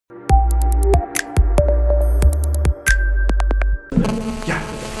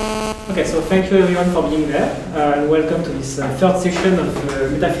Okay, so thank you everyone for being there, and welcome to this third session of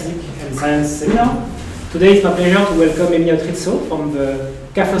Metaphysics and Science Seminar. Today it's my pleasure to welcome Emiliano Trizio from the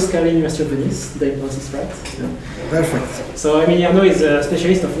Foscari University of Venice. Did I pronounce this right? Yeah. Perfect. So Emiliano is a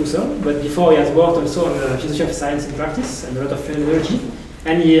specialist of Husserl, but before he has worked also on the philosophy of science in practice and a lot of phenomenology.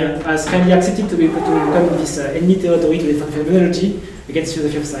 And he has kindly accepted to come to this enemy territory to defend phenomenology against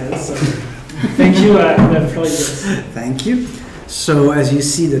philosophy of science. So thank you, the floor is yours. Thank you. So as you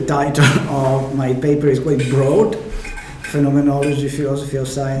see, the title of my paper is quite broad: Phenomenology, Philosophy of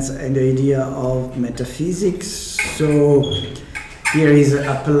Science, and the Idea of Metaphysics. So here is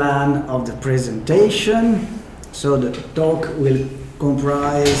a plan of the presentation. So the talk will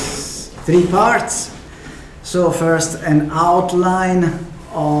comprise 3 parts. So first, an outline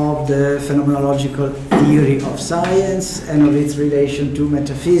of the phenomenological theory of science and of its relation to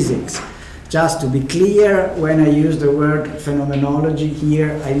metaphysics. Just to be clear, when I use the word phenomenology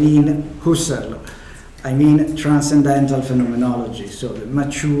here, I mean Husserl. I mean transcendental phenomenology, so the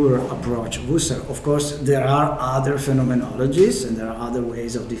mature approach of Husserl. Of course, there are other phenomenologies and there are other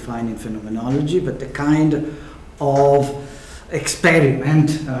ways of defining phenomenology, but the kind of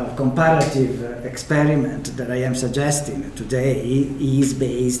experiment, comparative experiment that I am suggesting today is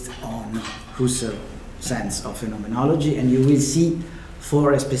based on Husserl's sense of phenomenology, and you will see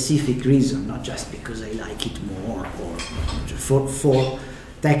for a specific reason, not just because I like it more or for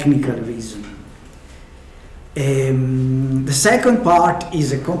technical reason. The second part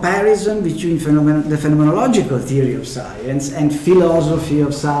is a comparison between the phenomenological theory of science and philosophy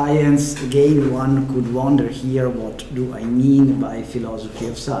of science. Again, one could wonder here, what do I mean by philosophy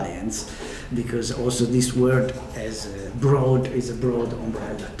of science? Because also this word is a broad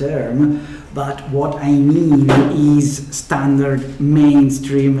umbrella term, but what I mean is standard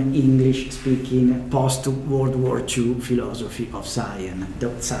mainstream English-speaking post-World War II philosophy of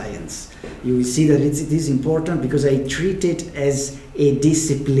science. You will see that it is important because I treat it as a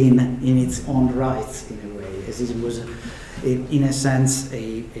discipline in its own right, in a way, as it was, in a sense,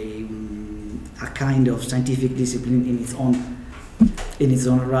 a kind of scientific discipline in its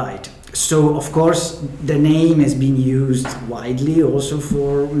own right. So, of course, the name has been used widely also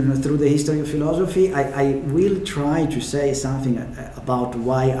for, through the history of philosophy. I will try to say something about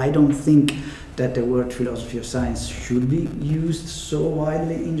why I don't think that the word philosophy of science should be used so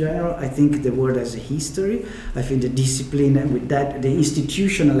widely in general. I think the word has a history. I think the discipline, and with that, the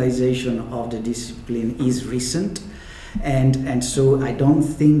institutionalization of the discipline is recent. And so I don't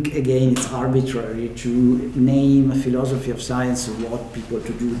think, again, it's arbitrary to name a philosophy of science what people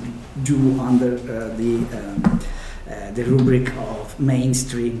to do under the rubric of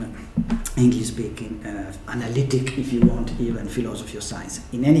mainstream English-speaking, analytic, if you want, even philosophy of science.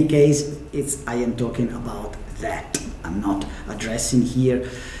 In any case, I am talking about that. I'm not addressing here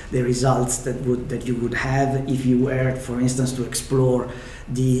the results that you would have if you were, for instance, to explore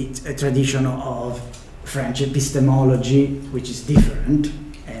the tradition of French epistemology, which is different,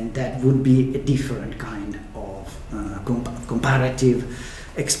 and that would be a different kind of comparative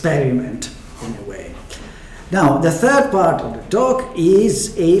experiment in a way. Now, the third part of the talk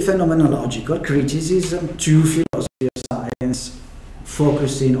is a phenomenological criticism to philosophy of science,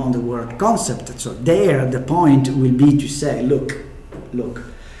 focusing on the word concept. So there the point will be to say, look,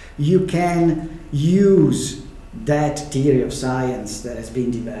 you can use that theory of science that has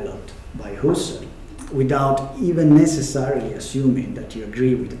been developed by Husserl without even necessarily assuming that you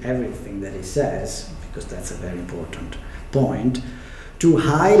agree with everything that he says, because that's a very important point, to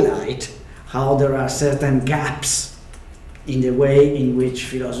highlight how there are certain gaps in the way in which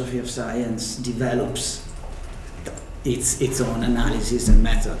philosophy of science develops its own analysis and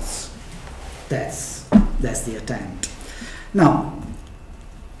methods. That's the attempt. Now,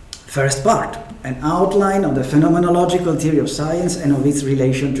 first part, an outline of the phenomenological theory of science and of its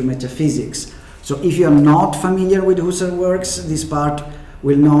relation to metaphysics. So if you are not familiar with Husserl works, this part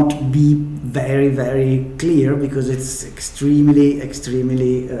will not be very, very clear because it's extremely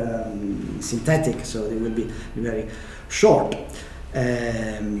synthetic, so it will be very short.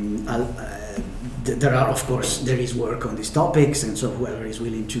 There are, of course, there is work on these topics, and so whoever is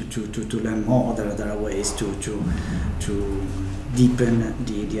willing to learn more, there are ways to deepen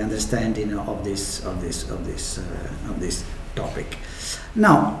the understanding of this topic.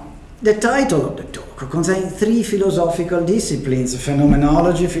 Now, the title of the talk contains 3 philosophical disciplines: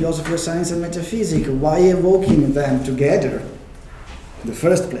 phenomenology, philosophy of science, and metaphysics. Why evoking them together in the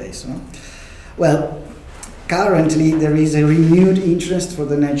first place? Huh? Well, currently there is a renewed interest for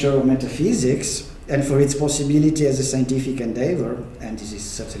the nature of metaphysics, and for its possibility as a scientific endeavor, and this is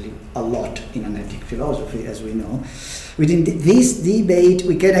certainly a lot in analytic philosophy, as we know. Within this debate,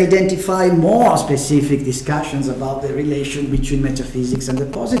 we can identify more specific discussions about the relation between metaphysics and the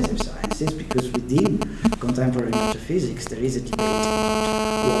positive sciences, because within contemporary metaphysics, there is a debate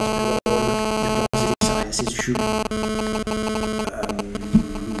about what role the positive sciences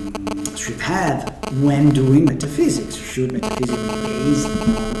should have when doing metaphysics. Should metaphysics be based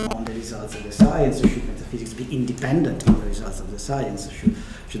on the results of the science, or should metaphysics be independent of the results of the science?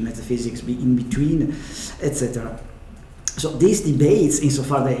 Should metaphysics be in between, etc.? So these debates,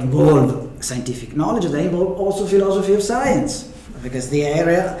 insofar they involve scientific knowledge, they involve also philosophy of science, because the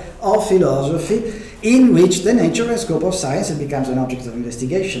area of philosophy in which the nature and scope of science becomes an object of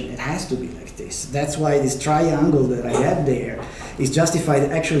investigation. It has to be like this. That's why this triangle that I have there is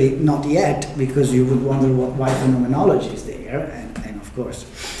justified, actually not yet, because you would wonder why phenomenology is there, and of course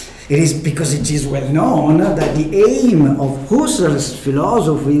it is because it is well known that the aim of Husserl's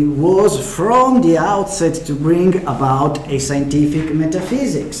philosophy was from the outset to bring about a scientific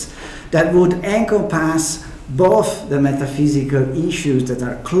metaphysics that would encompass both the metaphysical issues that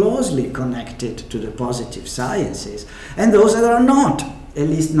are closely connected to the positive sciences and those that are not, at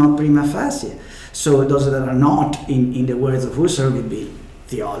least not prima facie. So those that are not, in the words of Husserl, would be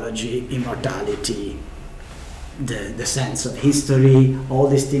theology, immortality, the sense of history. All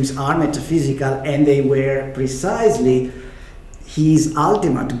these things are metaphysical, and they were precisely his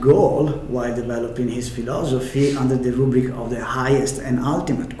ultimate goal while developing his philosophy under the rubric of the highest and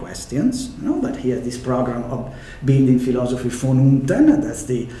ultimate questions. But he has this program of building philosophy von unten. That's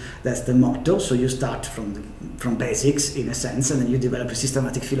the motto. So you start from basics, in a sense, and then you develop a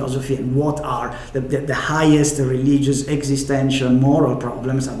systematic philosophy, and what are the highest religious, existential, moral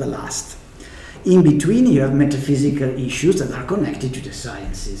problems are the last. In between, you have metaphysical issues that are connected to the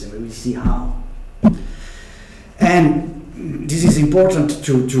sciences, and we will see how. And this is important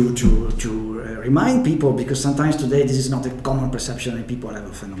to remind people, because sometimes today this is not a common perception that people have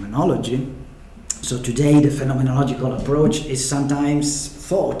of phenomenology. So today the phenomenological approach is sometimes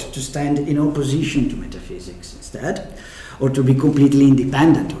thought to stand in opposition to metaphysics instead, or to be completely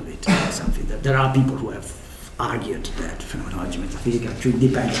independent of it. Something that there are people who have argued that phenomenology and metaphysics are two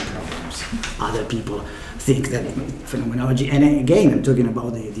independent problems. Other people think that phenomenology, and again I'm talking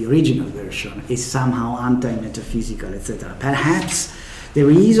about the original version, is somehow anti-metaphysical, etc. Perhaps the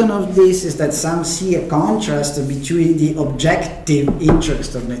reason of this is that some see a contrast between the objective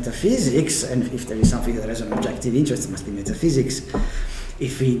interest of metaphysics, and if there is something that has an objective interest, it must be metaphysics.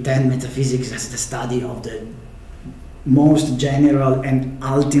 If we intend metaphysics as the study of the most general and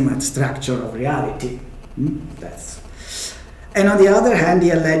ultimate structure of reality, and on the other hand,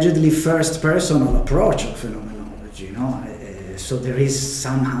 the allegedly first-personal approach of phenomenology, so there is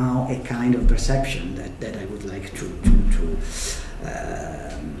somehow a kind of perception that I would like to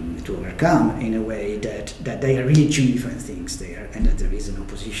overcome, in a way that they are really two different things there, and that there is an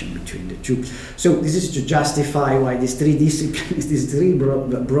opposition between the two. So this is to justify why these three disciplines, these three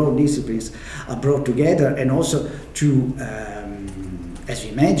broad disciplines, are brought together, and also to as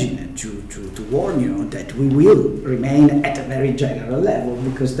you imagine, to warn you that we will remain at a very general level,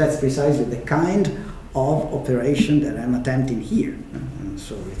 because that's precisely the kind of operation that I'm attempting here.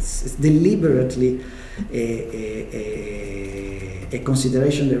 So it's deliberately a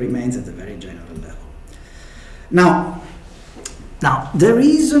consideration that remains at a very general level. Now, the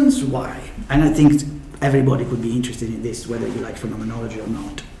reasons why, and I think everybody could be interested in this, whether you like phenomenology or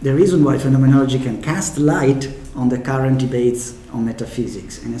not. The reason why phenomenology can cast light on the current debates on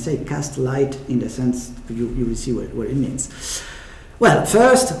metaphysics, and I say cast light in the sense you will see what it means. Well,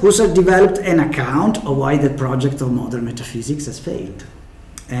 first, Husserl developed an account of why the project of modern metaphysics has failed.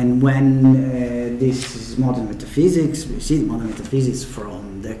 And when this is modern metaphysics, we see modern metaphysics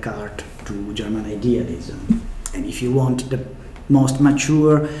from Descartes to German idealism. And if you want the most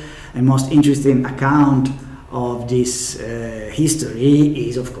mature and most interesting account of this history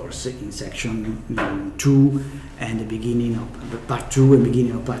is, of course, in section 2 and the beginning of part 2 and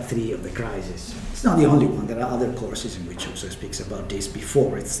beginning of part 3 of the Crisis. It's not the only one. There are other courses in which Husserl speaks about this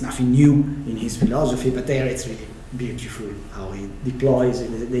before. It's nothing new in his philosophy, but there it's really beautiful how he deploys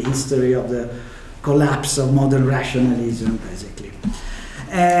the history of the collapse of modern rationalism, basically.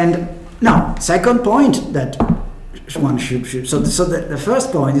 And now, second point that one should so the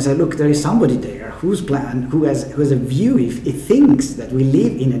first point is that, look, there is somebody there who has a view, if it thinks that we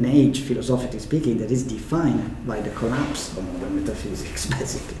live in an age, philosophically speaking, that is defined by the collapse of modern metaphysics,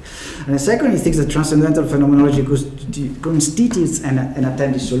 basically. And the second, he thinks that transcendental phenomenology constitutes an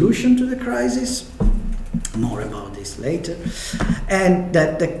attempted solution to the crisis. more about this later. And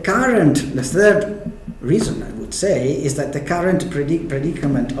that the third reason I would say is that the current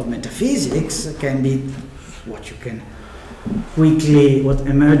predicament of metaphysics can be what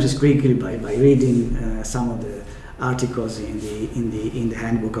emerges quickly by reading some of the articles in the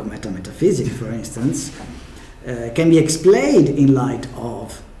handbook of Metametaphysics, for instance, can be explained in light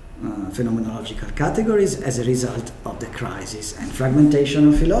of phenomenological categories as a result of the crisis and fragmentation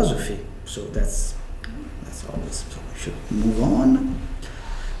of philosophy. So that's always, so we should move on.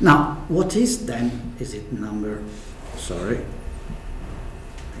 Now, what is then, is it number, sorry,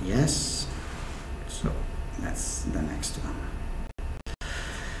 yes, so that's the next one.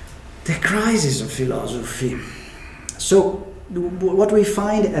 The crisis of philosophy. So what we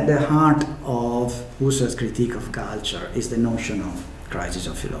find at the heart of Husserl's critique of culture is the notion of crisis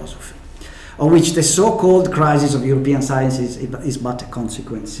of philosophy, of which the so-called crisis of European sciences is but a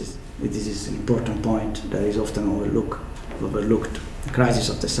consequence. This is an important point that is often overlooked. The crisis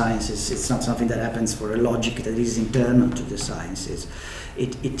of the sciences, it's not something that happens for a logic that is internal to the sciences.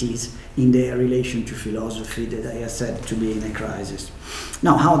 It is in their relation to philosophy that they are said to be in a crisis.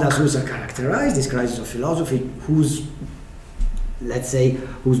 Now, how does Husserl characterize this crisis of philosophy, whose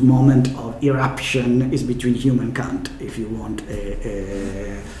moment of eruption is between Hume and Kant, if you want?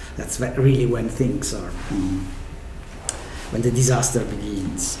 That's really when things are, when the disaster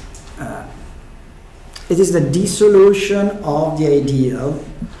begins. It is the dissolution of the ideal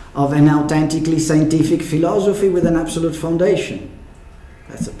of an authentically scientific philosophy with an absolute foundation.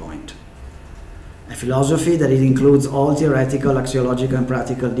 That's the point. A philosophy that it includes all theoretical, axiological, and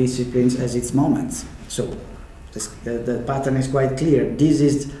practical disciplines as its moments. So the pattern is quite clear. This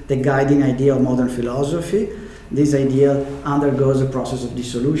is the guiding idea of modern philosophy. This ideal undergoes a process of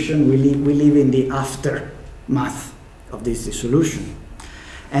dissolution. We live in the aftermath of this dissolution.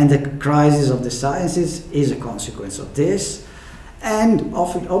 And the crisis of the sciences is a consequence of this. And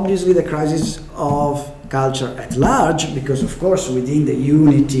obviously the crisis of culture at large, because of course within the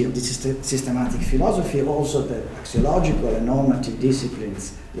unity of the systematic philosophy also the axiological and normative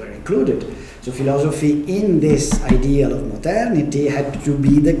disciplines were included. So philosophy in this ideal of modernity had to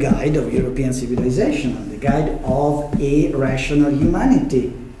be the guide of European civilization, and the guide of a rational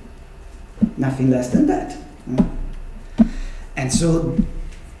humanity. Nothing less than that. And so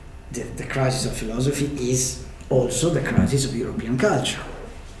the crisis of philosophy is also the crisis of European culture.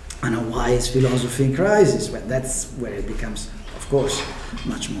 And why is philosophy in crisis? Well, that's where it becomes, of course,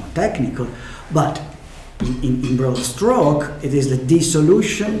 much more technical. But in broad stroke, it is the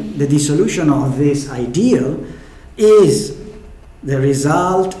dissolution of this ideal is the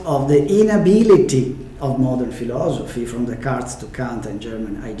result of the inability of modern philosophy, from Descartes to Kant and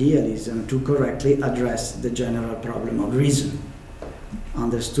German idealism, to correctly address the general problem of reason,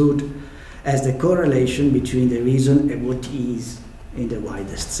 understood as the correlation between the reason and what is in the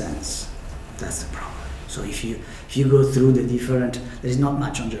widest sense. That's the problem. So if you go through the different, there is not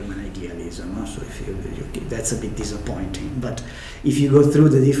much on German idealism, so that's a bit disappointing. But if you go through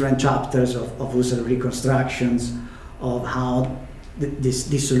the different chapters of Husserl reconstructions of how this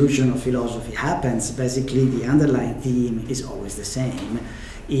dissolution of philosophy happens, basically the underlying theme is always the same,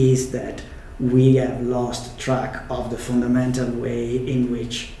 is that we have lost track of the fundamental way in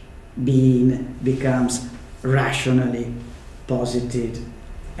which being becomes rationally posited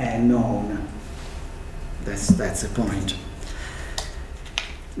and known. That's the point.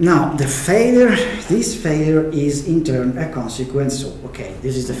 Now, this failure is in turn a consequence. So, okay,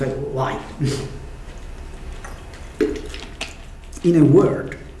 this is the failure. Why? In a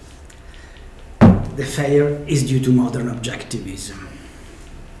word, the failure is due to modern objectivism.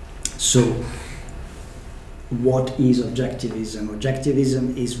 So, what is objectivism?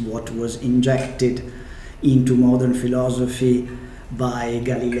 Objectivism is what was injected into modern philosophy by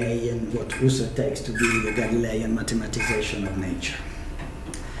Galilean, what Husserl takes to be the Galilean mathematization of nature.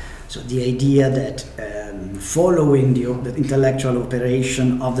 So the idea that following the intellectual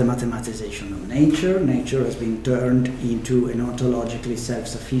operation of the mathematization of nature, nature has been turned into an ontologically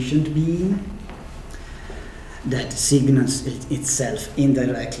self-sufficient being that signals itself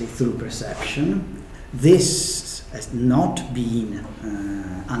indirectly through perception. This has not been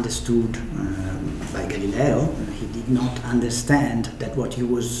understood by Galileo. He did not understand that what he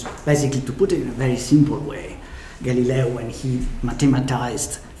was, basically, to put it in a very simple way, Galileo, when he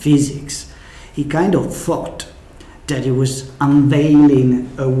mathematized physics, he kind of thought that he was unveiling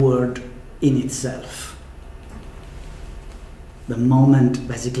a word in itself. The moment,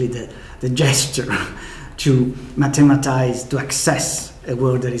 basically the gesture to mathematize, to access a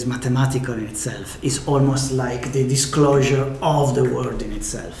word that is mathematical in itself, is almost like the disclosure of the word in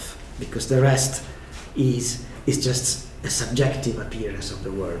itself, because the rest is just a subjective appearance of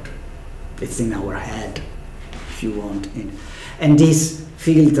the world. It's in our head, if you want. And this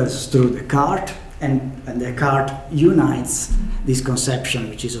filters through Descartes, and Descartes unites this conception,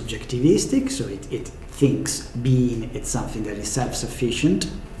 which is objectivistic, so it thinks being it's something that is self-sufficient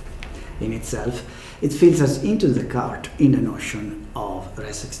in itself. It filters into Descartes in the notion of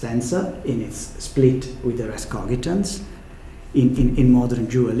res extensa, in its split with the res cogitans, in modern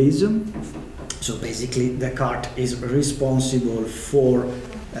dualism. So basically Descartes is responsible for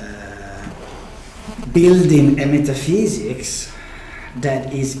building a metaphysics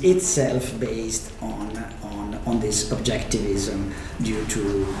that is itself based on this objectivism due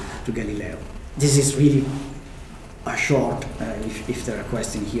to Galileo. This is really a short, if there are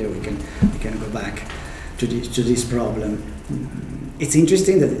questions here, we can go back to this problem. It's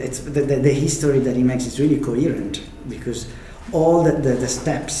interesting that the history that he makes is really coherent, because all the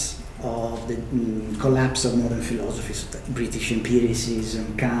steps of the collapse of modern philosophy, British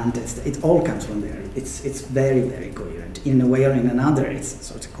empiricism, Kant, it all comes from there. It's very, very coherent. In a way or in another, it's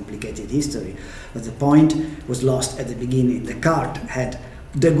sort of complicated history, but the point was lost at the beginning. Descartes had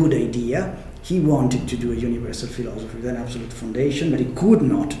the good idea. He wanted to do a universal philosophy with an absolute foundation, but he could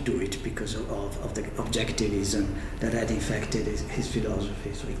not do it because of the objectivism that had infected his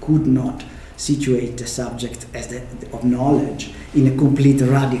philosophy. So he could not situate the subject as of knowledge in a complete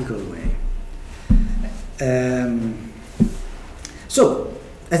radical way. So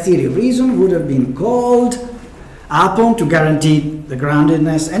a theory of reason would have been called upon to guarantee the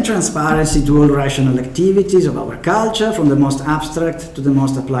groundedness and transparency to all rational activities of our culture, from the most abstract to the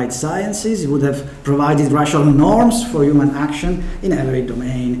most applied sciences. It would have provided rational norms for human action in every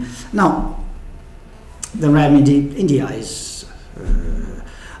domain. Now, the remedy in the eyes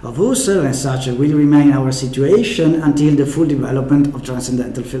of Husserl and such will remain our situation until the full development of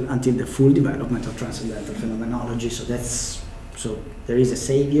transcendental phenomenology. So there is a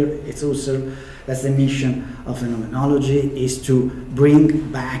savior. It's Husserl. That's the mission of phenomenology, is to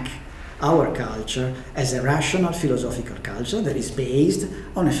bring back our culture as a rational philosophical culture that is based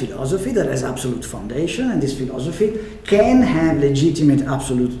on a philosophy that has absolute foundation, and this philosophy can have legitimate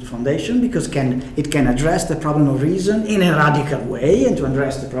absolute foundation because it can address the problem of reason in a radical way, and to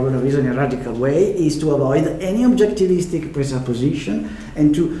address the problem of reason in a radical way is to avoid any objectivistic presupposition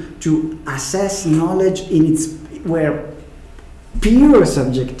and to assess knowledge in its where pure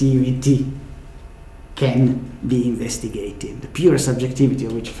subjectivity can be investigated. The pure subjectivity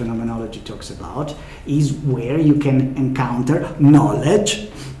of which phenomenology talks about is where you can encounter knowledge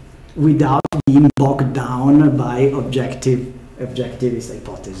without being bogged down by objectivist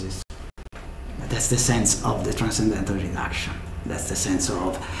hypothesis. That's the sense of the transcendental reduction. That's the sense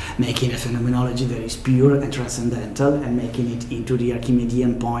of making a phenomenology that is pure and transcendental and making it into the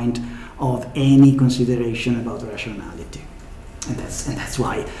Archimedean point of any consideration about rationality. And that's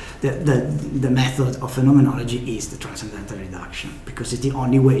why the method of phenomenology is the transcendental reduction, because it's the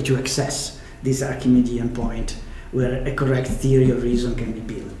only way to access this Archimedean point where a correct theory of reason can be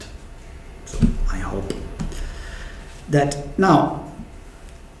built. So I hope that now,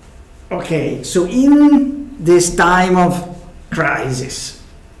 okay, so in this time of crisis,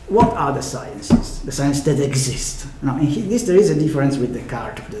 what are the sciences? The sciences that exist. Now, in this there is a difference with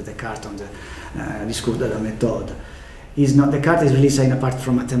Descartes on the discourse de la méthode. Descartes is really saying, apart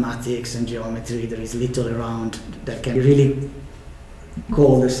from mathematics and geometry, there is little around that can really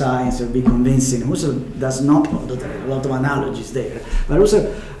call the science or be convincing. Husserl does not, although there are a lot of analogies there, but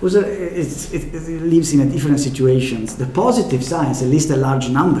Husserl lives in a different situations. The positive science, at least a large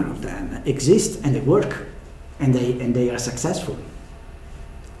number of them, exist and they work, and they are successful.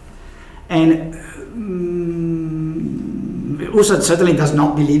 And Husserl certainly does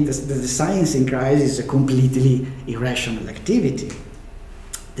not believe that the science in crisis is a completely irrational activity.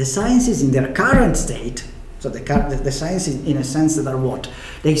 The sciences in their current state, so the sciences in a sense that are what?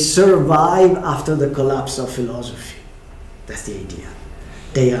 They survive after the collapse of philosophy. That's the idea.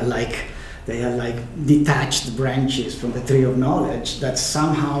 They are like detached branches from the tree of knowledge that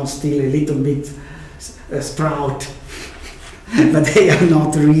somehow still a little bit sprout. But they are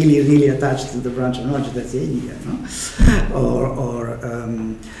not really attached to the branch of knowledge. That's the idea, no?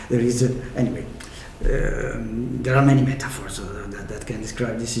 There is anyway. There are many metaphors that can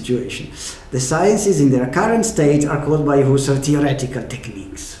describe this situation. The sciences in their current state are called by Husserl theoretical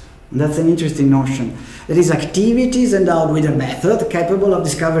techniques. And that's an interesting notion. That is, activities endowed with a method capable of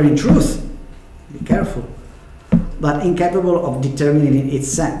discovering truth. Be careful. But incapable of determining its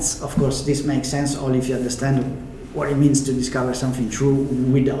sense. Of course, this makes sense only if you understand what it means to discover something true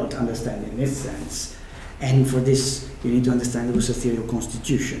without understanding its sense. And for this, you need to understand Husserl's theory of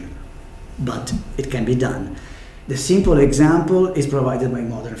constitution. but it can be done. The simple example is provided by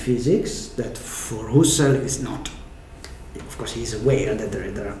modern physics, that for Husserl is not. Of course, he is aware that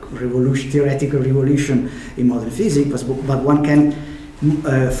there are theoretical revolution in modern physics, but one can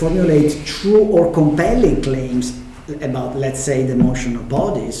formulate true or compelling claims about, let's say, the motion of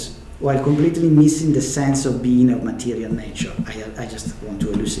bodies, while completely missing the sense of being of material nature. I just want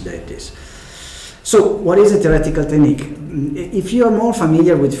to elucidate this. So, what is a theoretical technique? If you are more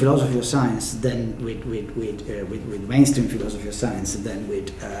familiar with philosophy of science than with mainstream philosophy of science than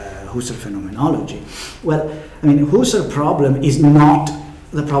with Husserl phenomenology, well, I mean, Husserl's problem is not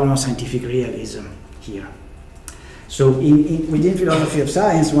the problem of scientific realism here. So, within philosophy of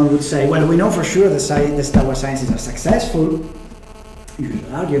science, one would say, well, we know for sure that our sciences are successful.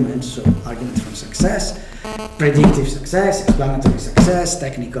 Usual arguments, so arguments from success, predictive success, explanatory success,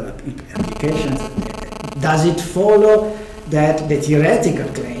 technical applications. Does it follow that the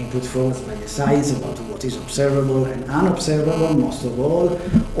theoretical claim put forth by the science about what is observable and unobservable, most of all,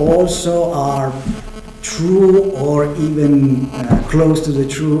 also are true or even close to the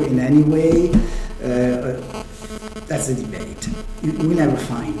true in any way? That's the debate. You will never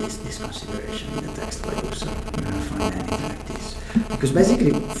find this consideration in the text by Husserl. You will never find anything like this. Because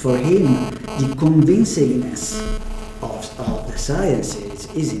basically, for him, the convincingness of the sciences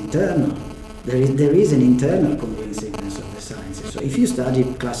is internal. There is an internal convincingness of the sciences. So if you study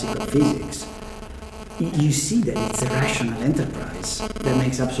classical physics, you see that it's a rational enterprise that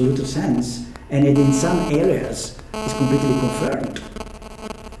makes absolute sense, and it in some areas is completely confirmed,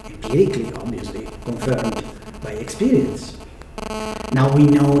 empirically, obviously, confirmed by experience. Now we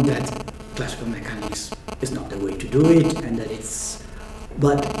know that classical mechanics is not the way to do it, and that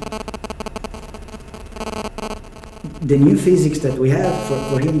but the new physics that we have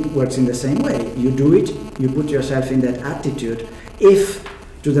for him works in the same way. You do it, you put yourself in that attitude. If,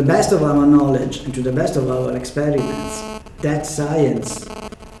 to the best of our knowledge and to the best of our experiments, that science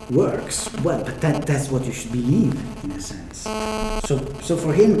works, well, but that's what you should believe, in a sense. So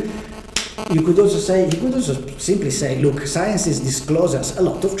for him, he could also simply say, look, sciences disclose us a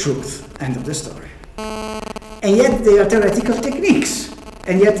lot of truth, end of the story. And yet they are theoretical techniques.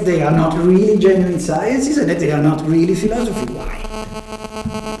 And yet they are not really genuine sciences, and yet they are not really philosophy. Why?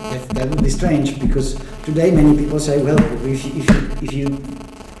 That would be strange, because today many people say, well, if you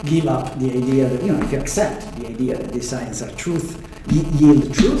give up the idea that, if you accept the idea that these sciences are truth,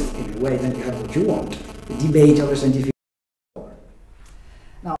 yield truth in a way, then you have what you want. The debate over scientific.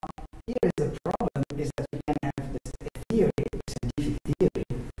 Now, here is the problem, is that we can have this theory, scientific theory,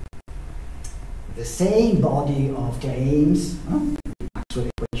 the same body of claims, Maxwell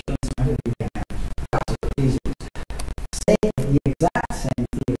equations, we can have classical physics, say the exact same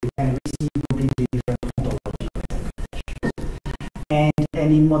theory and receive completely different ontological interpretations.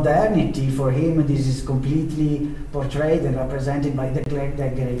 And in modernity, for him, this is completely portrayed and represented by the great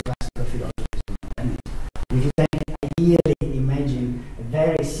classical philosophy. If you ideally imagine a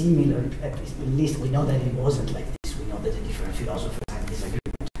very similar, at least we know that it wasn't like this, we know that the different philosophers had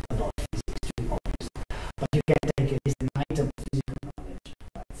disagreement about physics too, obviously. But you can take at least an item of physical knowledge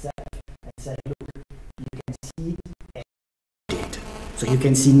by itself and say, look, you can see it. So you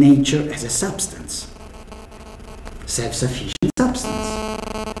can see nature as a substance, self-sufficient substance.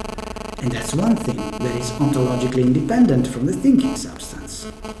 And that's one thing that is ontologically independent from the thinking substance,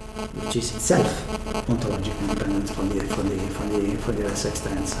 which is itself ontologically independent from the res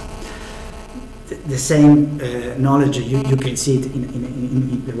extensa. The same knowledge, you can see it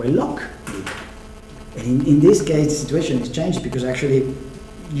in the way Locke did. And in this case, the situation is changed because actually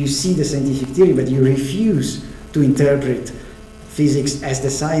you see the scientific theory, but you refuse to interpret physics as the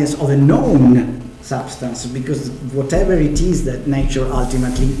science of a known substance, because whatever it is that nature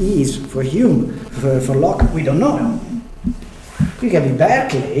ultimately is for Hume, for Locke, we don't know. You can be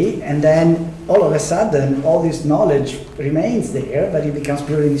Berkeley, and then all of a sudden all this knowledge remains there, but it becomes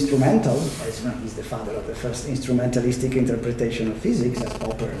purely instrumental. As he's the father of the first instrumentalistic interpretation of physics, as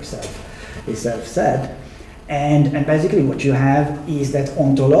Popper himself said. And basically what you have is that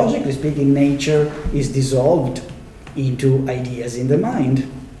ontologically speaking, nature is dissolved into ideas in the mind.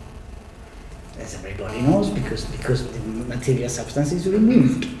 As everybody knows, because the material substance is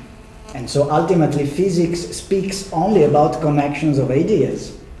removed. And so ultimately physics speaks only about connections of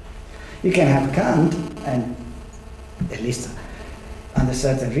ideas. You can have Kant, and at least under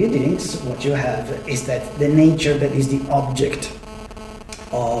certain readings, what you have is that the nature that is the object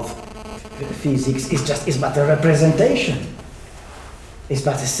of physics is but a representation. It's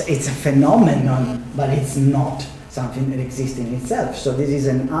a phenomenon, but it's not something that exists in itself. So this is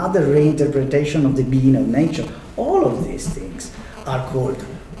another reinterpretation of the being of nature. All of these things are called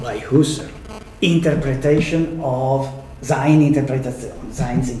by Husserl, interpretation of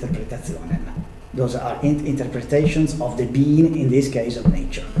Seinsinterpretationen. Those are interpretations of the being, in this case of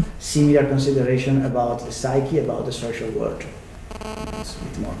nature. Similar consideration about the psyche, about the social world. It's a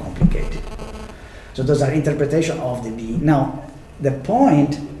bit more complicated. So those are interpretation of the being. Now, the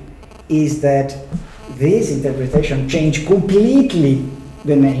point is that this interpretation change completely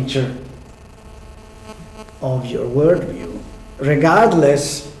the nature of your worldview,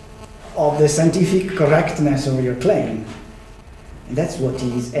 regardless of the scientific correctness of your claim. And that's what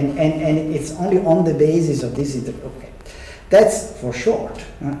is, and it's only on the basis of this, okay. That's for short,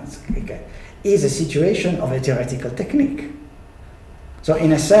 okay, is a situation of a theoretical technique. So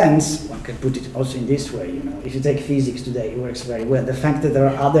in a sense, one can put it also in this way, you know, if you take physics today, it works very well. The fact that there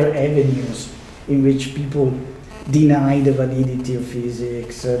are other avenues in which people deny the validity of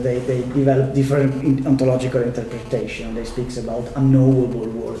physics, they develop different ontological interpretation. They speak about unknowable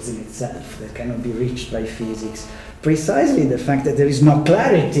worlds in itself that cannot be reached by physics. Precisely the fact that there is no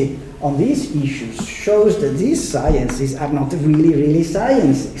clarity on these issues shows that these sciences are not really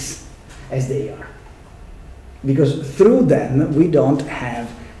sciences as they are. Because through them we don't have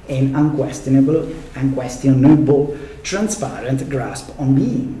an unquestionable, transparent grasp on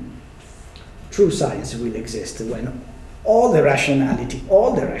being. True science will exist when all the rationality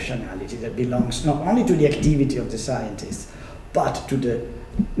that belongs not only to the activity of the scientists, but to the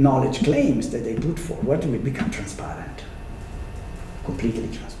knowledge claims that they put forward will become transparent, completely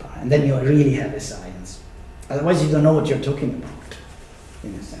transparent. And then you really have a science. Otherwise you don't know what you're talking about,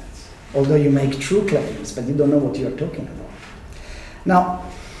 in a sense. Although you make true claims, but you don't know what you're talking about.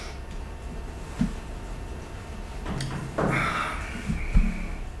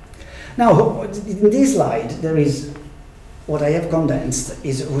 Now, in this slide, there is, what I have condensed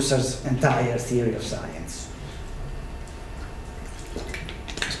is Husserl's entire theory of science.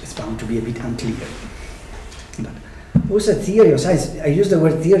 It's bound to be a bit unclear. But Husserl's theory of science, I use the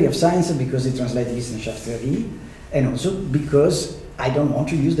word theory of science because it translates Wissenschaftstheorie, and also because I don't want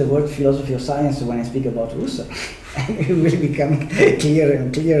to use the word philosophy of science when I speak about Husserl. It will become clearer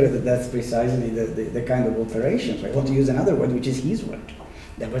and clearer that that's precisely the kind of operations. I want to use another word, which is his word.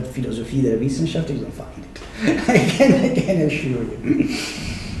 The word Philosophie der Wissenschaft, you don't find it. I can assure you.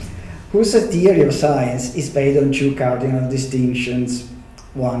 Husserl's theory of science is based on two cardinal distinctions.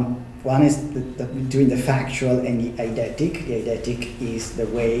 One is between the factual and the eidetic. The eidetic is the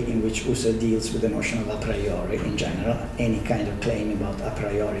way in which Husserl deals with the notion of a priori in general. Any kind of claim about a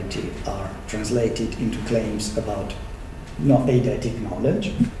priority are translated into claims about eidetic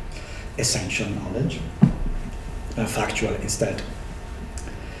knowledge, essential knowledge. Factual instead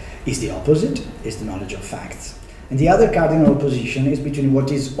is the opposite, is the knowledge of facts. And the other cardinal opposition is between what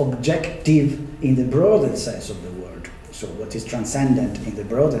is objective in the broader sense of the word, so what is transcendent in the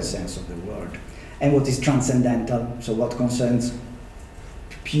broader sense of the word, and what is transcendental, so what concerns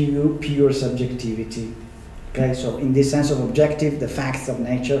pure subjectivity. Okay, so in this sense of objective, the facts of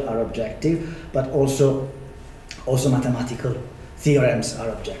nature are objective, but also mathematical theorems are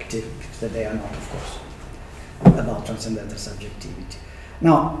objective, because they are not, of course, about transcendental subjectivity.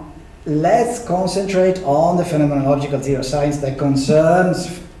 Now, let's concentrate on the phenomenological theory of science that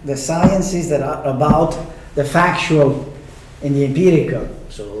concerns the sciences that are about the factual and the empirical,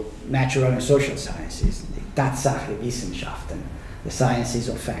 so natural and social sciences, the Tatsache-Wissenschaften, the sciences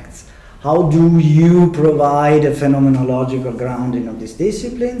of facts. How do you provide a phenomenological grounding of these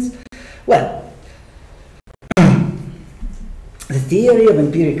disciplines? Well, the theory of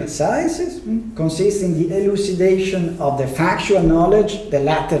empirical sciences consists in the elucidation of the factual knowledge the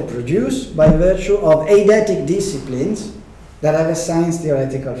latter produce by virtue of eidetic disciplines that have a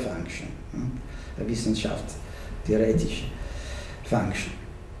science-theoretical function, a Wissenschaftstheoretische function.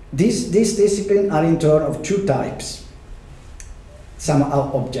 These disciplines are in turn of two types. Some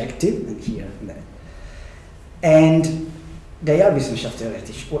are objective, and here and there, and they are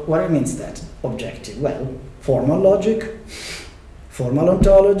Wissenschaftstheoretisch. What means that? Objective? Well, formal logic, formal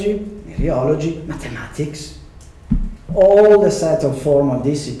ontology, mereology, mathematics, all the set of formal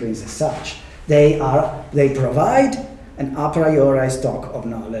disciplines as such, they provide an a priori stock of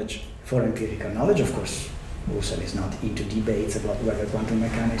knowledge for empirical knowledge. Of course, Husserl is not into debates about whether quantum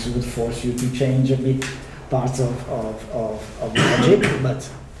mechanics would force you to change a bit parts of logic, but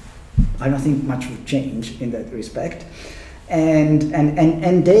I don't think much would change in that respect. And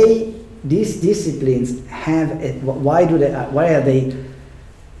these disciplines have why are they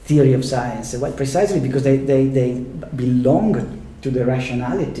theory of science? Well, precisely because they belong to the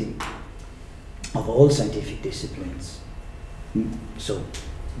rationality of all scientific disciplines. So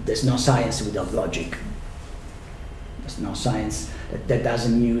there's no science without logic. There's no science that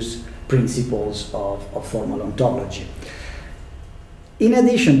doesn't use principles of formal ontology. In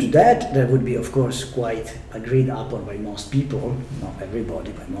addition to that, there would be, of course, quite agreed upon by most people, not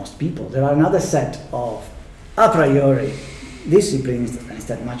everybody, but most people. There are another set of a priori disciplines,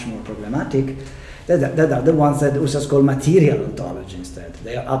 instead much more problematic, that are the ones that Husserl call material ontology instead.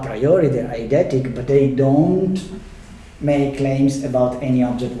 They are a priori, they are eidetic, but they don't make claims about any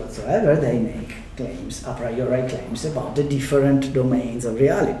object whatsoever. They make claims, a priori claims, about the different domains of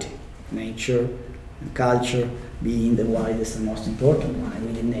reality. Nature and culture being the widest and most important one. And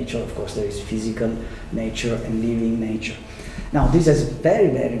within nature, of course, there is physical nature and living nature. Now, this has a very,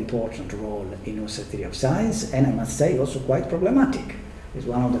 very important role in Husserl's theory of science, and I must say also quite problematic. It's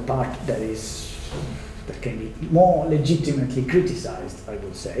one of the parts that can be more legitimately criticized, I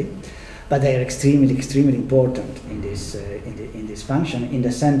would say. But they are extremely, extremely important in this in this function, in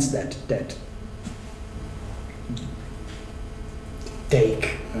the sense that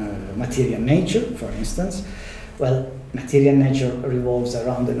take material nature, for instance. Well, material nature revolves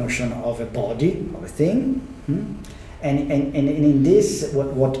around the notion of a body, of a thing. And in this,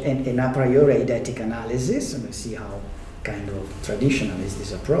 what an a priori eidetic analysis, and we see how kind of traditional is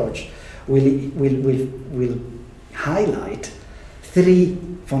this approach, will highlight three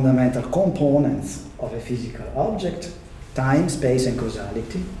fundamental components of a physical object: time, space, and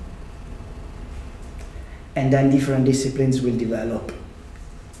causality. And then different disciplines will develop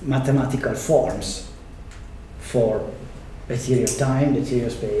mathematical forms for the theory of time, the theory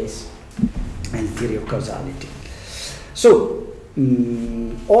of space, and the theory of causality. So,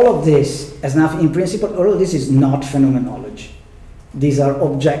 all of this has nothing, in principle, all of this is not phenomenology. These are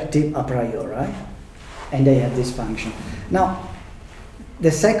objective a priori, and they have this function. Now,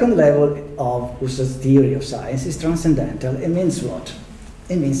 the second level of Husserl's theory of science is transcendental. It means what?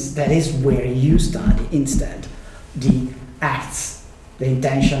 It means that is where you study instead the acts, the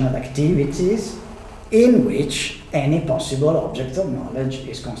intentional activities in which any possible object of knowledge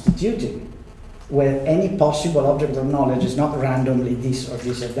is constituted. Where any possible object of knowledge is not randomly this or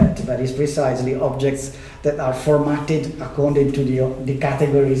this or that, but is precisely objects that are formatted according to the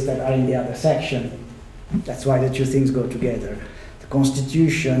categories that are in the other section. That's why the two things go together. The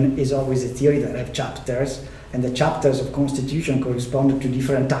constitution is always a theory that have chapters, and the chapters of constitution correspond to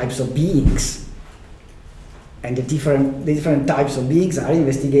different types of beings. And the different types of beings are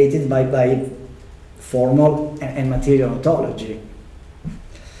investigated by formal and material ontology.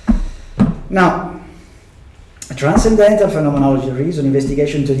 Now, a transcendental phenomenology reason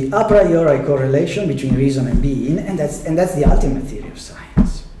investigation to the a priori correlation between reason and being, and that's the ultimate theory of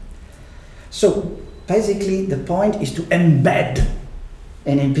science. So basically the point is to embed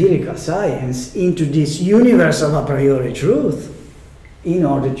an empirical science into this universe of a priori truth in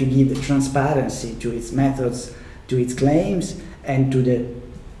order to give the transparency to its methods, to its claims, and to the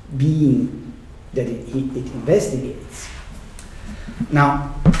being that it investigates.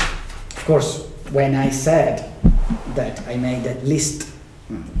 Now, of course, when I said that I made that list,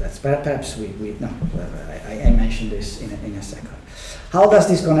 that's perhaps I mentioned this in a second. How does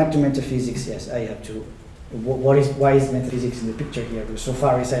this connect to metaphysics? Yes, I have to. Why is metaphysics in the picture here? Because so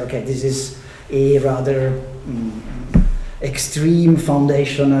far I say, okay, this is a rather extreme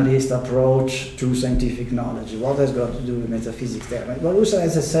foundationalist approach to scientific knowledge. What has got to do with metaphysics there? Well, Husserl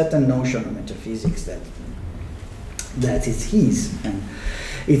has a certain notion of metaphysics that is his, and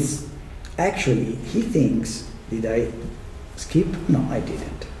it's actually, he thinks, did I skip? No, I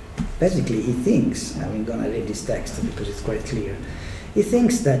didn't. Basically, he thinks, I'm going to read this text because it's quite clear. He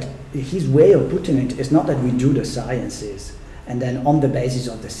thinks that his way of putting it is not that we do the sciences, and then on the basis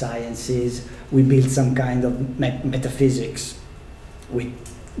of the sciences, we build some kind of metaphysics.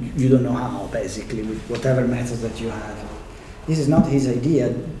 You don't know how, basically, with whatever methods that you have. This is not his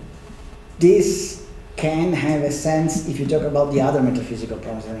idea. This can have a sense if you talk about the other metaphysical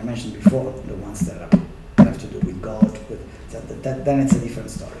problems that I mentioned before, the ones that have to do with God, then it's a different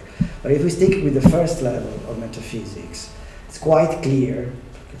story. But if we stick with the first level of metaphysics, it's quite clear,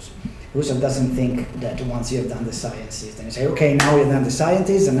 because Husserl doesn't think that once you have done the sciences, then you say, okay, now we've done the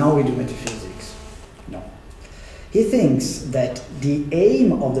sciences and now we do metaphysics. No. He thinks that the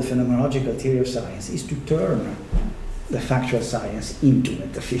aim of the phenomenological theory of science is to turn the factual science into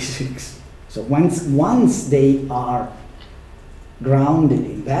metaphysics. So once they are grounded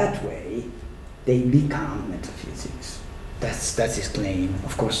in that way, they become metaphysics. That's his claim.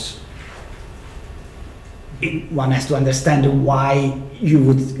 Of course, one has to understand why you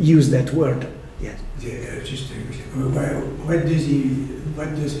would use that word. Yes. Yeah, just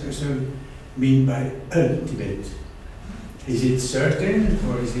what does Husserl mean by ultimate? Is it certain,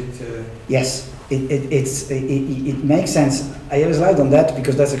 or is it... Yes, it makes sense. I have a slide on that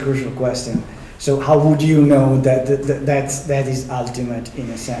because that's a crucial question. So how would you know that that is ultimate in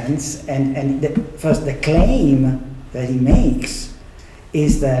a sense? And first, the claim that he makes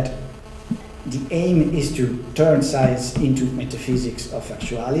is that the aim is to turn science into metaphysics of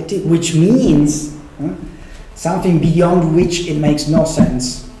actuality, which means something beyond which it makes no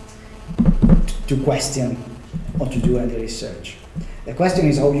sense to question or to do any research. The question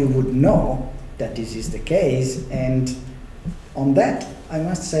is how you would know that this is the case, and on that I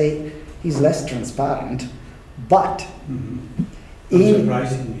must say he's less transparent, but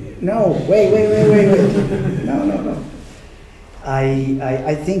surprisingly. No, wait. No.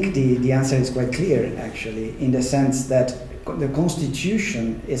 I think the answer is quite clear, actually, in the sense that the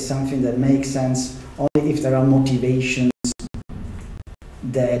Constitution is something that makes sense only if there are motivations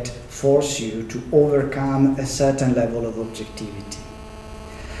that force you to overcome a certain level of objectivity.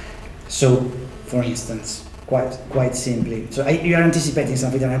 So, for instance, quite simply, so you are anticipating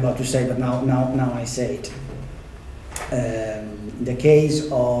something that I'm about to say, but now I say it. In the case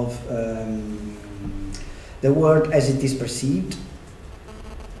of the world as it is perceived,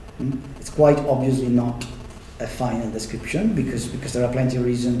 it's quite obviously not a final description because there are plenty of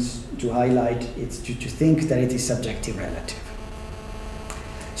reasons to highlight it, to think that it is subjective relative.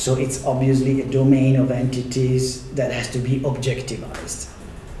 So it's obviously a domain of entities that has to be objectivized.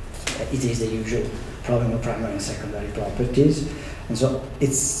 It is the usual problem of primary and secondary properties, and so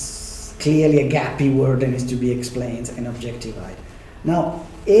it's clearly a gappy word and needs to be explained and objectified. Now,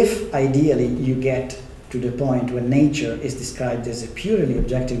 if ideally you get to the point where nature is described as a purely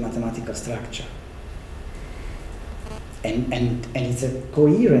objective mathematical structure, and it's a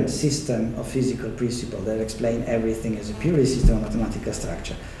coherent system of physical principles that explain everything as a purely system of mathematical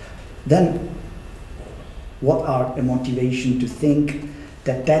structure, then what are a motivation to think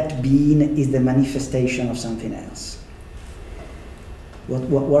that that being is the manifestation of something else?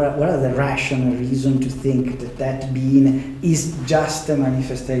 What are the rational reasons to think that that being is just a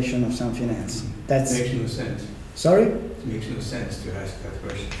manifestation of something else? That makes no sense. Sorry? It makes no sense to ask that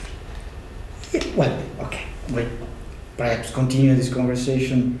question. Yeah, well, okay. We'll perhaps continue this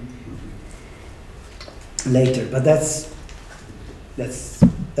conversation later, but that's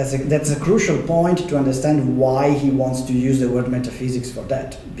a crucial point to understand why he wants to use the word metaphysics for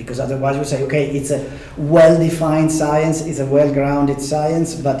that, because otherwise you say, okay, it's a well-defined science, it's a well-grounded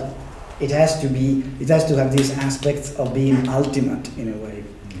science, but it has to have these aspects of being ultimate in a way.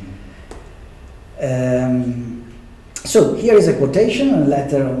 So here is a quotation, a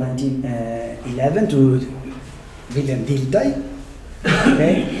letter of 1911 to William Dilthey,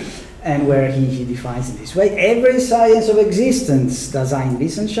 okay? And where he defines it this way: every science of existence,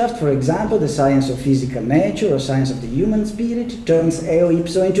 Daseinwissenschaft, for example, the science of physical nature or science of the human spirit, turns eo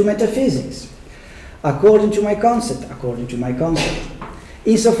ipso into metaphysics, according to my concept,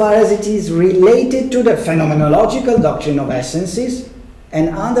 insofar as it is related to the phenomenological doctrine of essences and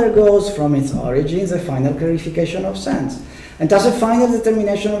undergoes from its origins a final clarification of sense, and thus a final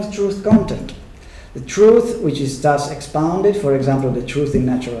determination of truth content. The truth, which is thus expounded, for example, the truth in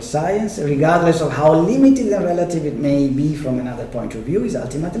natural science, regardless of how limited and relative it may be from another point of view, is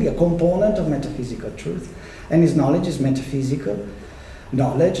ultimately a component of metaphysical truth, and its knowledge is metaphysical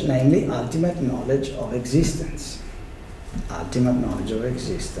knowledge, namely ultimate knowledge of existence. Ultimate knowledge of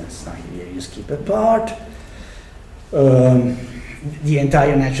existence. Now here you skip a part. The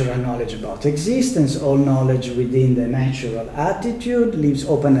entire natural knowledge about existence, all knowledge within the natural attitude, leaves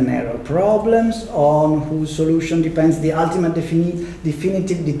open and narrow problems on whose solution depends the ultimate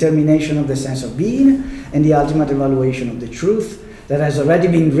definitive determination of the sense of being and the ultimate evaluation of the truth that has already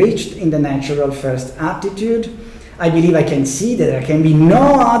been reached in the natural first attitude. I believe I can see that there can be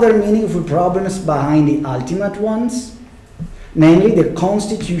no other meaningful problems behind the ultimate ones, namely the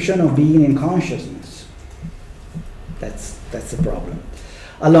constitution of being in consciousness. That's the problem.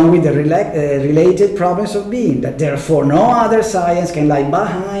 Along with the related problems of being, that therefore no other science can lie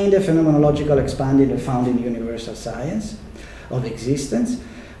behind the phenomenological expanded found in universal science of existence,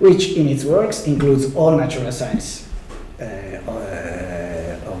 which in its works includes all natural science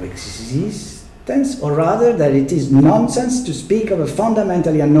of existence, or rather that it is nonsense to speak of a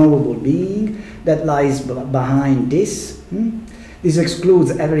fundamentally unknowable being that lies behind this. This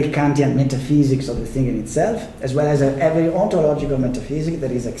excludes every Kantian metaphysics of the thing in itself, as well as every ontological metaphysics that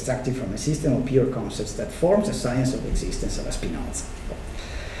is extracted from a system of pure concepts that forms a science of existence of a Spinoza.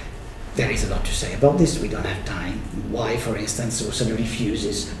 There is a lot to say about this, we don't have time. Why, for instance, Husserl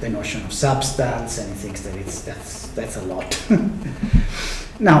refuses the notion of substance and he thinks that that's a lot.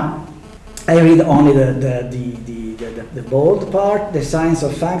 Now, I read only the bold part. The science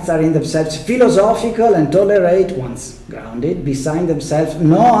of facts are in themselves philosophical and tolerate, once grounded, beside themselves.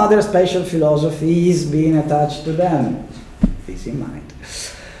 No other special philosophy is being attached to them. This in mind.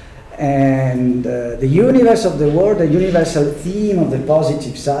 And the universe of the world, the universal theme of the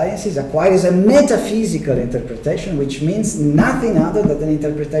positive sciences, acquires a metaphysical interpretation, which means nothing other than an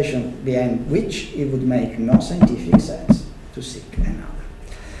interpretation behind which it would make no scientific sense to seek another.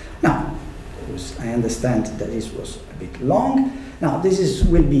 Now, I understand that this was a bit long. Now,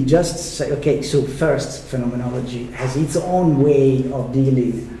 will be just, okay, so first, phenomenology has its own way of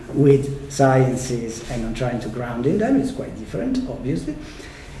dealing with sciences and on trying to ground in them. It's quite different, obviously.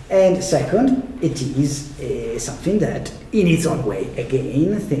 And second, it is something that, in its own way,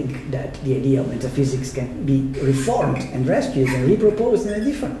 again, think that the idea of metaphysics can be reformed and rescued and reproposed in a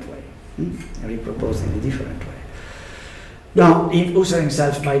different way. Reproposed in a different way. Now, Husserl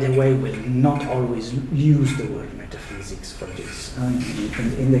himself, by the way, will not always use the word metaphysics for this.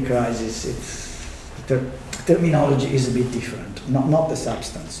 In the crisis, the terminology is a bit different, not the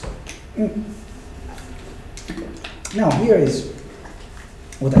substance. Now, here is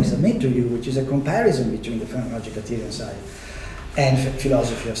what I submit to you, which is a comparison between the phenomenological theory of science and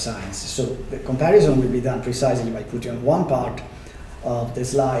philosophy of science. So the comparison will be done precisely by putting on one part of the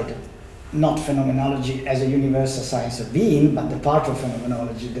slide not phenomenology as a universal science of being, but the part of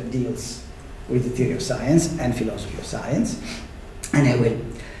phenomenology that deals with the theory of science and philosophy of science. And I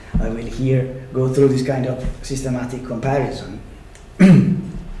will here go through this kind of systematic comparison.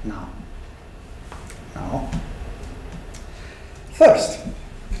 Now, first,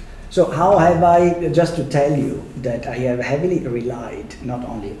 so how have I, just to tell you that I have heavily relied not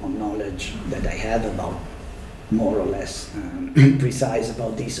only on knowledge that I have about more or less precise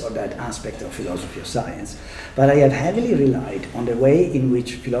about this or that aspect of philosophy of science, but I have heavily relied on the way in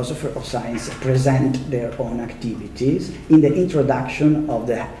which philosophers of science present their own activities in the introduction of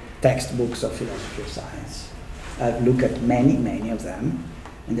the textbooks of philosophy of science. I've looked at many of them,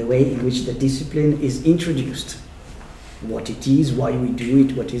 and the way in which the discipline is introduced, what it is, why we do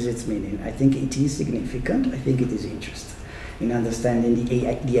it, what is its meaning. I think it is significant, I think it is interesting in understanding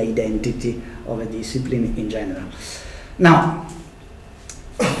the identity of a discipline in general. Now,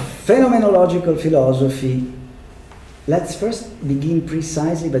 phenomenological philosophy, let's first begin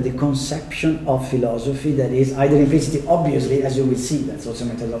precisely by the conception of philosophy that is either implicitly, obviously, as you will see, that's also a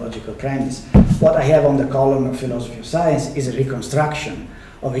methodological premise. What I have on the column of philosophy of science is a reconstruction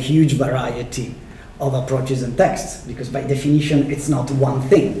of a huge variety of approaches and texts, because by definition it's not one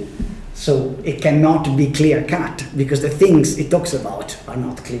thing. So it cannot be clear-cut, because the things it talks about are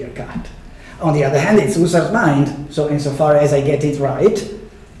not clear-cut. On the other hand, it's Husserl's mind, so insofar as I get it right,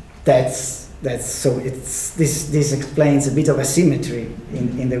 this explains a bit of asymmetry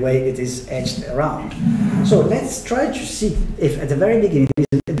in the way it is edged around. So let's try to see if at the very beginning there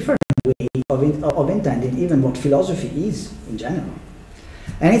is a different way of intending even what philosophy is in general.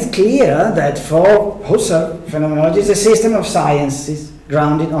 And it's clear that for Husserl, phenomenology is a system of sciences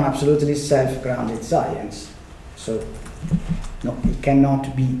grounded on absolutely self-grounded science. So, no, it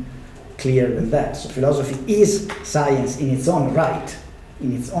cannot be clearer than that. So philosophy is science in its own right.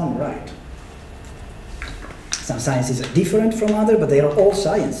 In its own right. Some sciences are different from others, but they are all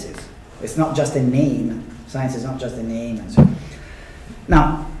sciences. It's not just a name. Science is not just a name, and so on.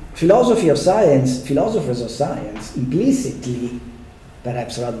 Now, philosophy of science, philosophers of science, implicitly,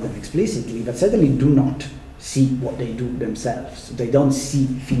 perhaps rather than explicitly, but certainly do not see what they do themselves. They don't see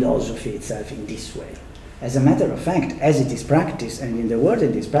philosophy itself in this way. As a matter of fact, as it is practiced, and in the word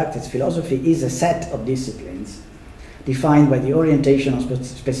it is practiced, philosophy is a set of disciplines defined by the orientation of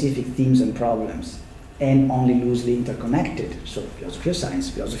specific themes and problems, and only loosely interconnected. So philosophy of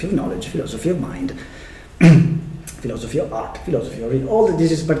science, philosophy of knowledge, philosophy of mind, philosophy of art, philosophy of all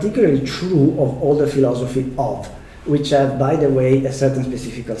this is particularly true of all the philosophy of, which have, by the way, a certain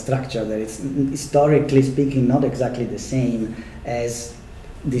specific structure that is, historically speaking, not exactly the same as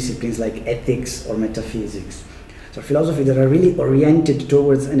disciplines like ethics or metaphysics. So philosophy that are really oriented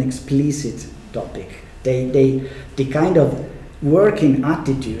towards an explicit topic. The kind of working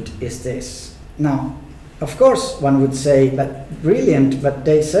attitude is this. Now, of course, one would say, but brilliant, but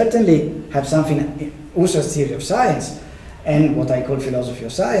they certainly have something, Husserl's theory of science and what I call philosophy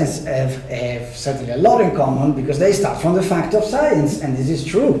of science have certainly a lot in common, because they start from the fact of science, and this is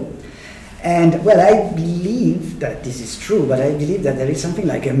true. And, well, I believe that this is true, but I believe that there is something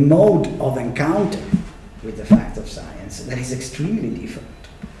like a mode of encounter with the fact of science that is extremely different,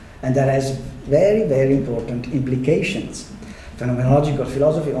 and that has very, very important implications. phenomenological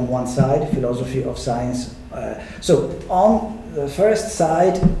philosophy on one side, philosophy of science. So on the first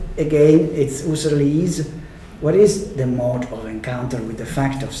side, again, it's Husserlese. What is the mode of encounter with the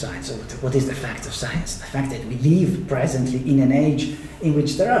fact of science? So what is the fact of science? The fact that we live presently in an age in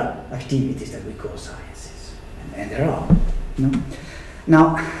which there are activities that we call sciences. And there are. No?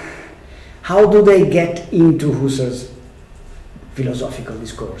 Now, how do they get into Husserl's philosophical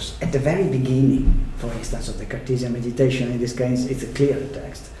discourse? At the very beginning, for instance, of the Cartesian meditation, in this case, it's a clear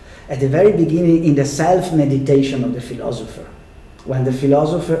text. At the very beginning, in the self-meditation of the philosopher, when the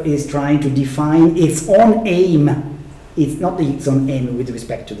philosopher is trying to define its own aim, it's not its own aim with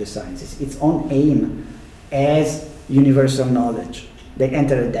respect to the sciences, its own aim as universal knowledge. They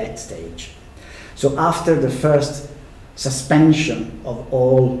enter at that stage. So after the first suspension of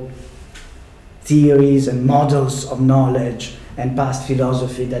all theories and models of knowledge and past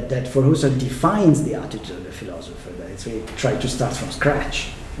philosophy that for Husserl defines the attitude of the philosopher, that it's really try to start from scratch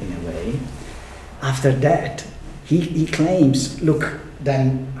in a way. After that, he claims, look,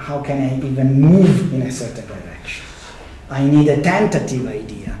 then how can I even move in a certain direction? I need a tentative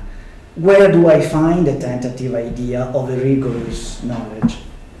idea. Where do I find a tentative idea of a rigorous knowledge?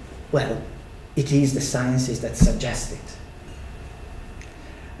 Well, it is the sciences that suggest it.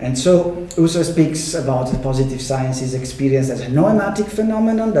 And so Husserl speaks about the positive sciences experience as a noematic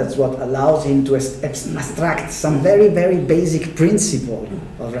phenomenon. That's what allows him to abstract some very, very basic principle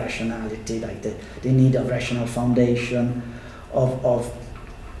of rationality, like the need of rational foundation, of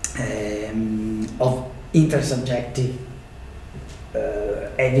intersubjective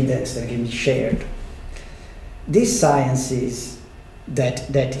evidence that can be shared. These sciences that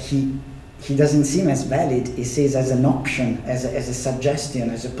he doesn't seem as valid, he sees as an option, as a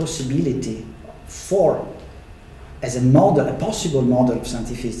suggestion, as a possibility as a model, a possible model of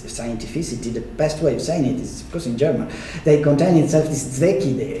scientificity. The best way of saying it is, of course, in German. They contain itself this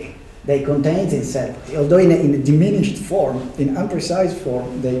Zweckidee. They contain itself, although in a diminished form, in imprecise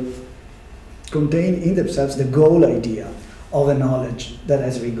form, they contain in themselves the goal idea of a knowledge that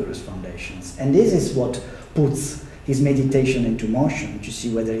has rigorous foundations. And this is what puts his meditation into motion, to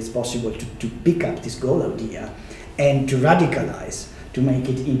see whether it's possible to pick up this goal idea and to radicalize, to make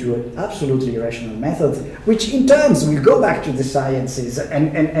it into an absolutely rational method, which in turns will go back to the sciences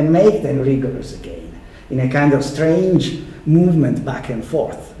and make them rigorous again, in a kind of strange movement back and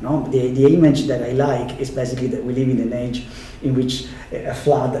forth. No? The image that I like is basically that we live in an age in which a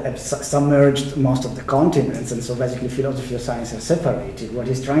flood submerged most of the continents, and so basically philosophy of science are separated. What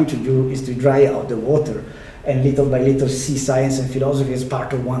he's trying to do is to dry out the water, and little by little see science and philosophy as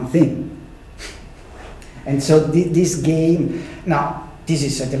part of one thing. And so this game, now this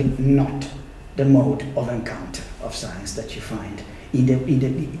is certainly not the mode of encounter of science that you find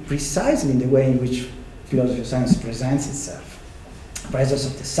precisely in the way in which philosophy of science presents itself. Presence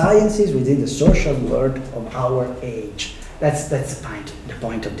of the sciences within the social world of our age. That's the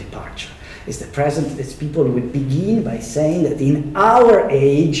point of departure. It's the present, it's people who would begin by saying that in our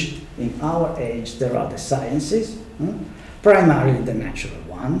age there are the sciences, primarily the natural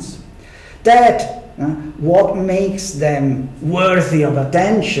ones, that what makes them worthy of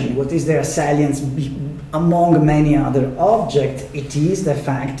attention, what is their salience among many other objects, it is the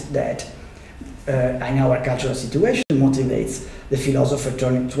fact that in our cultural situation motivates the philosopher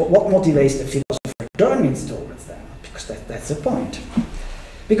turning, what motivates the philosopher turning towards them, because that's the point.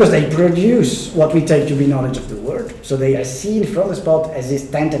 Because they produce what we take to be knowledge of the world, so they are seen from the spot as is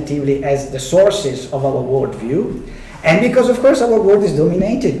tentatively as the sources of our worldview, and because of course our world is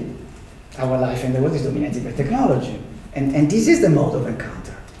dominated, our life in the world is dominated by technology, and this is the mode of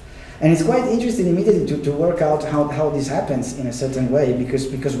encounter. And it's quite interesting immediately to work out how this happens in a certain way, because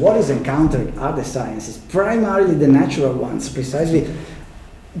what is encountered are the sciences, primarily the natural ones, precisely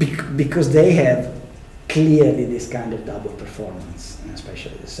because they have clearly this kind of double performance, and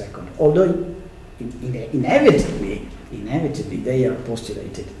especially the second. Although inevitably they are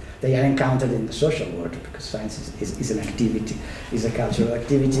postulated, they are encountered in the social world, because science is an activity, is a cultural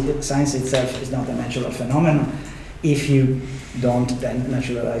activity. Science itself is not a natural phenomenon. If you don't then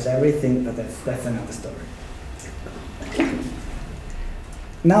naturalize everything, but that's another story.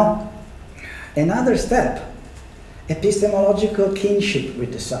 Now, another step. Epistemological kinship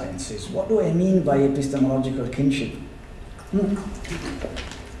with the sciences. What do I mean by epistemological kinship?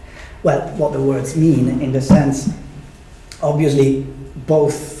 Well, what the words mean in the sense, obviously,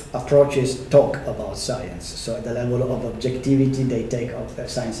 both approaches talk about science. So at the level of objectivity, they take up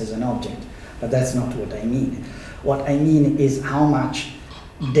science as an object. But that's not what I mean. What I mean is how much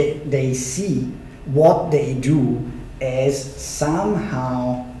they see what they do as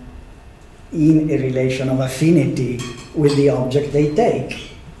somehow in a relation of affinity with the object they take.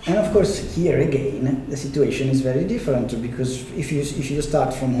 And of course, here again, the situation is very different, because if you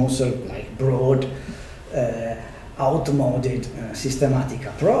start from also like broad, outmoded, systematic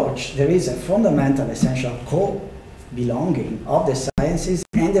approach, there is a fundamental, essential co-belonging of the sciences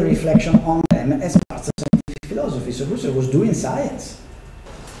and the reflection on them as parts of scientific philosophy. So Husserl was doing science.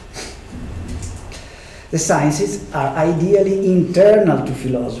 The sciences are ideally internal to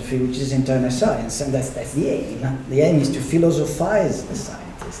philosophy, which is internal science, and that's the aim. The aim is to philosophize the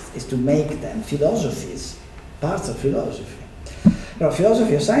scientists, is to make them philosophies, parts of philosophy. Now,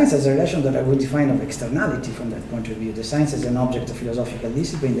 philosophy of science has a relation that I would define of externality from that point of view. The science is an object of philosophical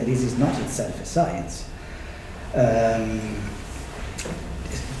discipline that is not itself a science.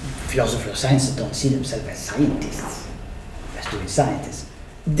 Philosophers of science don't see themselves as scientists, as doing scientists.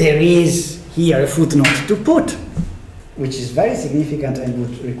 There is here a footnote to put, which is very significant and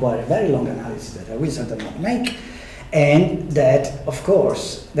would require a very long analysis that I will certainly not make, and that, of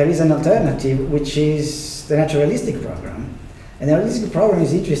course, there is an alternative, which is the naturalistic program. And the naturalistic program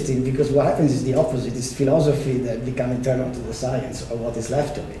is interesting because what happens is the opposite, is philosophy that becomes internal to the science, or what is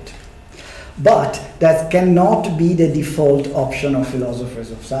left of it. But that cannot be the default option of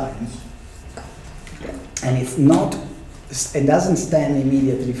philosophers of science. And it's not, it doesn't stand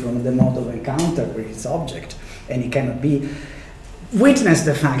immediately from the mode of encounter with its object, and it cannot be. Witness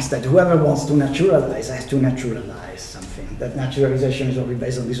the fact that whoever wants to naturalize has to naturalize something. That naturalization is always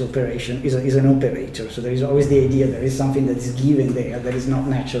based on this operation, is an operator. So there is always the idea there is something that is given there that is not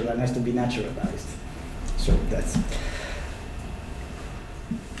natural and has to be naturalized. So that's.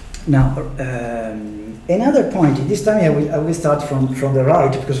 Now, another point, this time I will start from the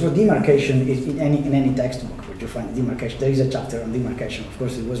right, because for demarcation, is in any textbook where you find demarcation, there is a chapter on demarcation. Of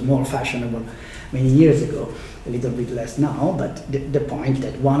course, it was more fashionable many years ago, a little bit less now, but the point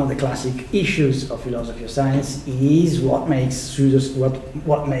that one of the classic issues of philosophy of science is what makes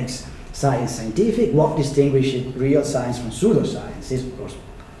science scientific, what distinguishes real science from pseudoscience. Of course,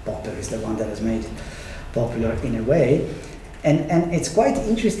 Popper is the one that has made it popular in a way. And it's quite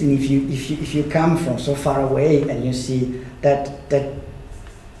interesting if you come from so far away and you see that the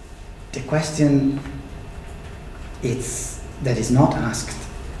question that is not asked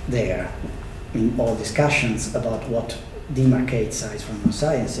there in all discussions about what demarcates science from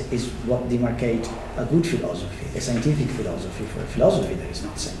non-science is what demarcates a good philosophy, a scientific philosophy, for a philosophy that is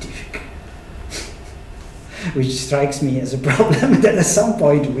not scientific. Which strikes me as a problem that at some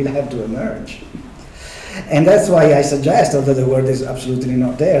point will have to emerge. And that's why I suggest, although the word is absolutely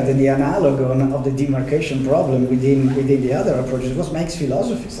not there, that the analog of the demarcation problem within the other approaches, what makes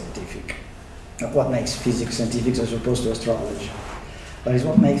philosophy scientific? Not what makes physics scientific as opposed to astrology. But it's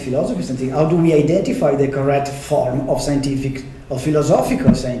what makes philosophy scientific. How do we identify the correct form of scientific, or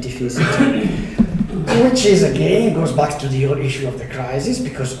philosophical scientificity? Which is, again, goes back to the whole issue of the crisis,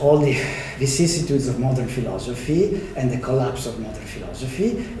 because all the vicissitudes of modern philosophy and the collapse of modern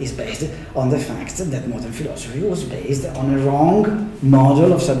philosophy is based on the fact that modern philosophy was based on a wrong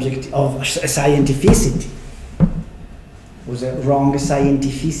model of scientificity. It was a wrong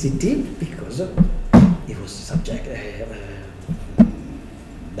scientificity because it was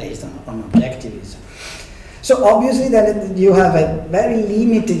based on objectivism. So obviously then you have a very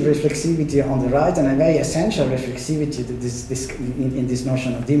limited reflexivity on the right and a very essential reflexivity in this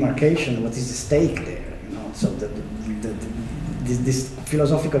notion of demarcation. What is the stake there? You know, so this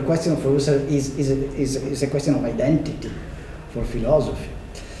philosophical question for Husserl is a question of identity for philosophy.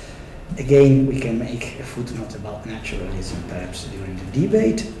 Again, we can make a footnote about naturalism perhaps during the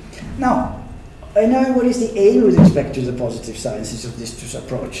debate. Now, what is the aim with respect to the positive sciences of these two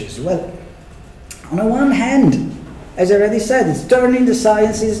approaches? Well, on the one hand, as I already said, it's turning the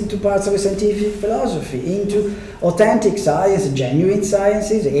sciences into parts of a scientific philosophy, into authentic science, genuine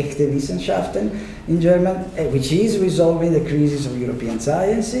sciences, echte Wissenschaften in German, which is resolving the crisis of European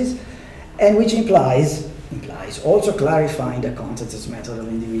sciences, and which implies also clarifying the content as method of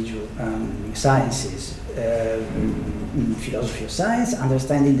individual sciences. Philosophy of science,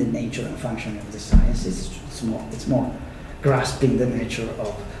 understanding the nature and functioning of the sciences, it's more grasping the nature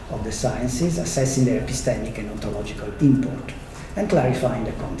of the sciences, assessing their epistemic and ontological import, and clarifying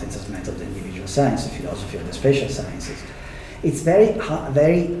the contents as method of individual science, the philosophy of the spatial sciences. It's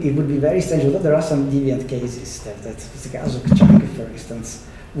it would be very strange, although there are some deviant cases that the case of Chang, for instance,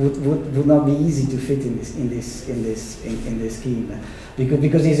 would not be easy to fit in this scheme,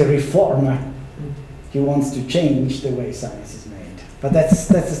 because he's a reformer. He wants to change the way science is made. But that's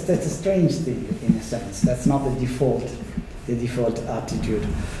a strange thing in a sense. That's not the default attitude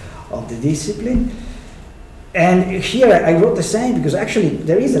of the discipline. And here I wrote the same because actually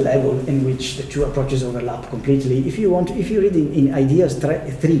there is a level in which the two approaches overlap completely. If you read in Ideas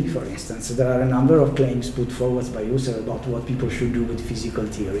 3, for instance, there are a number of claims put forward by Husserl about what people should do with physical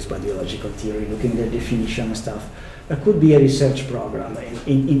theories, biological theory, looking at definition and stuff. There could be a research program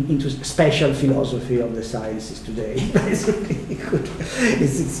into special philosophy of the sciences today. Basically,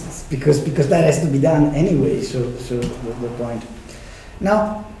 it's because that has to be done anyway. So the point.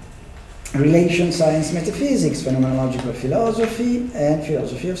 Now, relation science metaphysics, phenomenological philosophy, and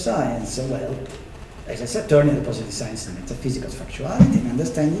philosophy of science. Well, as I said, turning the positive science and metaphysical factuality and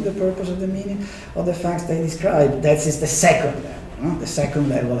understanding the purpose of the meaning of the facts they describe. That is the second level. No? The second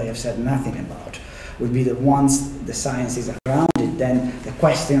level I have said nothing about would be that once the sciences are grounded, then the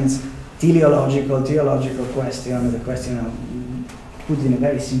questions, teleological question, the question of, put in a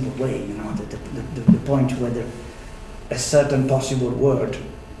very simple way, you know, the point whether a certain possible word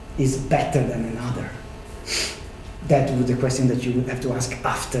is better than another. That would be the question that you would have to ask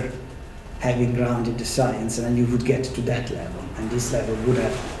after having grounded the science, and then you would get to that level, and this level would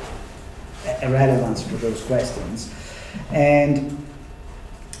have a relevance to those questions. And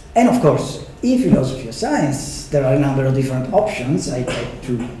of course, in philosophy of science, there are a number of different options. I take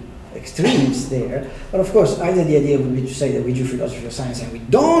two extremes there, but of course, either the idea would be to say that we do philosophy of science and we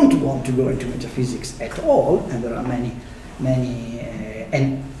don't want to go into metaphysics at all, and there are many,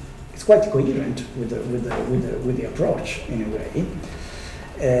 and it's quite coherent with the approach in a way.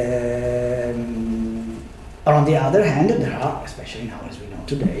 Or on the other hand, there are, especially now as we know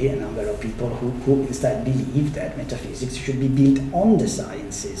today, a number of people who instead believe that metaphysics should be built on the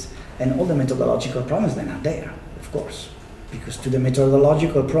sciences, and all the methodological problems then are there, of course, because to the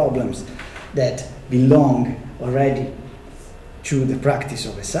methodological problems that belong already to the practice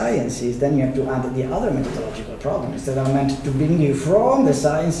of the sciences, then you have to add the other methodological problems that are meant to bring you from the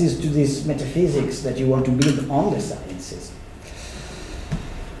sciences to this metaphysics that you want to build on the sciences.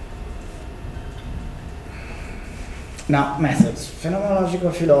 Now, methods.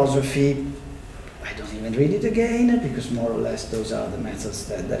 Phenomenological philosophy, I don't even read it again, because more or less those are the methods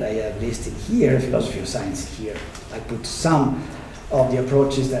that I have listed here. Philosophy of science here. I put some of the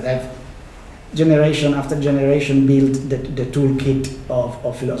approaches that have generation after generation built the toolkit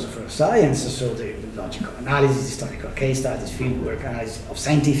of philosopher of science, so the logical analysis, historical case studies, fieldwork, analysis of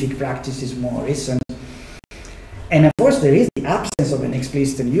scientific practices more recent. And of course there is the absence of an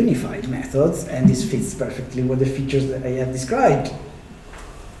explicit and unified method, and this fits perfectly with the features that I have described.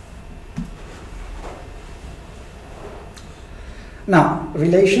 Now,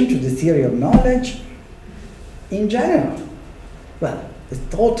 relation to the theory of knowledge in general. Well, the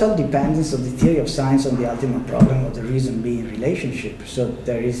total dependence of the theory of science on the ultimate problem of the reason being relationship. So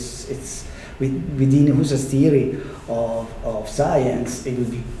there is, it's within Husserl's theory of science, it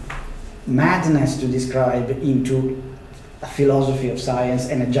would be madness to describe into a philosophy of science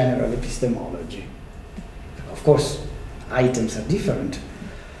and a general epistemology. Of course, items are different.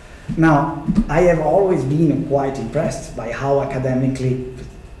 Now, I have always been quite impressed by how academically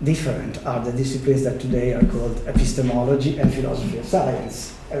different are the disciplines that today are called epistemology and philosophy of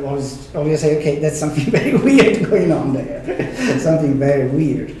science. I always say, okay, that's something very weird going on there, something very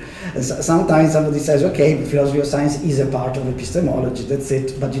weird. Sometimes somebody says, okay, philosophy of science is a part of epistemology, that's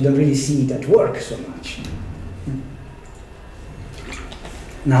it, but you don't really see it at work so much.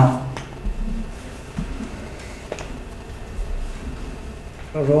 Now,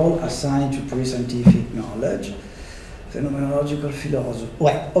 a role assigned to pre-scientific knowledge, phenomenological philosophy.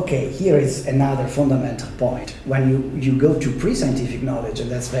 Well, okay, here is another fundamental point. When you go to pre-scientific knowledge, and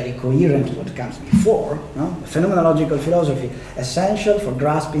that's very coherent with what comes before, no? Phenomenological philosophy, essential for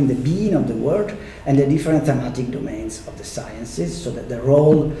grasping the being of the world and the different thematic domains of the sciences, so that the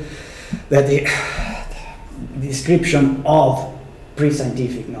role, that the description of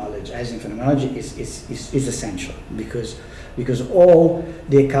pre-scientific knowledge, as in phenomenology, is essential, because all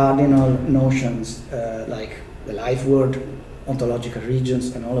the cardinal notions, like the life world, ontological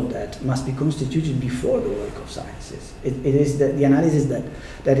regions, and all of that must be constituted before the work of sciences. It is the analysis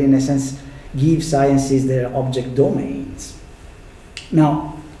that in a sense gives sciences their object domains.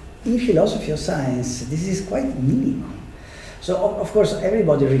 Now, in philosophy of science, this is quite minimal. So of course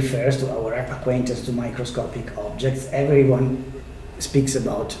everybody refers to our acquaintance to microscopic objects. Everyone speaks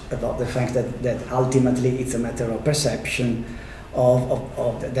about the fact that ultimately it's a matter of perception,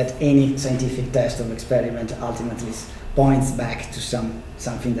 that any scientific test of experiment ultimately points back to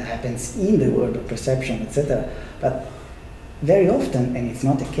something that happens in the world of perception, etc. But very often, and it's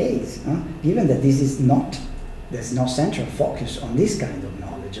not the case, given that there's no central focus on this kind of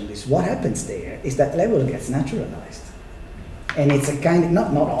knowledge, on this, what happens there is that level gets naturalized. And it's a kind of,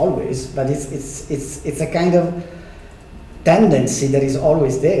 not always, but it's a kind of tendency that is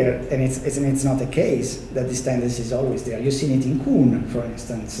always there, and it's not the case that this tendency is always there. You've seen it in Kuhn, for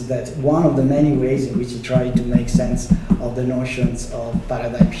instance, that one of the many ways in which he tried to make sense of the notions of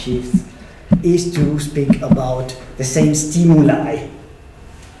paradigm shifts is to speak about the same stimuli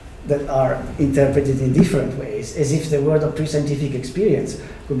that are interpreted in different ways, as if the word of pre-scientific experience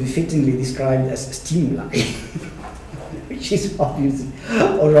could be fittingly described as stimuli, which is obviously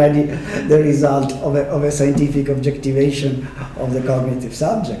already the result of a scientific objectivation of the cognitive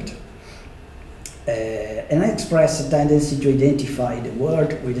subject. And I express a tendency to identify the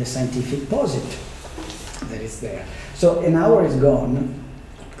word with a scientific posit that is there. So an hour is gone,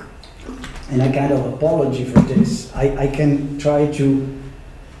 and I kind of apology for this. I can try to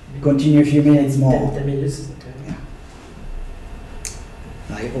continue a few minutes more. 10 minutes. Yeah.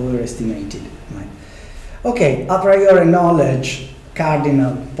 I overestimated my. Okay, a priori knowledge,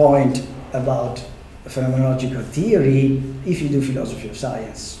 cardinal point about phenomenological theory. If you do philosophy of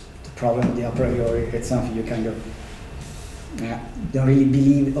science, the problem with the a priori, it's something you kind of don't really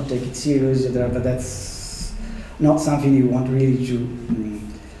believe or take it serious, but that's not something you want really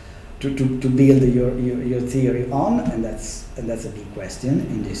to build your theory on, and that's a big question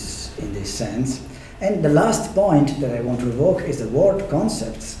in this sense. And the last point that I want to evoke is the word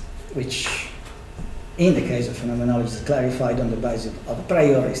concepts, which in the case of phenomenology is clarified on the basis of a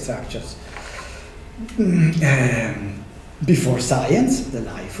priori structures before science, the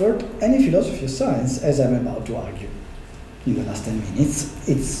life word, and in philosophy of science, as I'm about to argue in the last 10 minutes,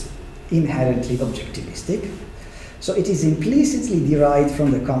 it's inherently objectivistic. So it is implicitly derived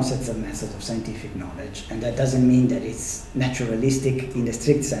from the concepts and methods of scientific knowledge, and that doesn't mean that it's naturalistic in the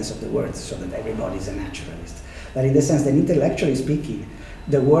strict sense of the word, so that everybody is a naturalist, but in the sense that intellectually speaking,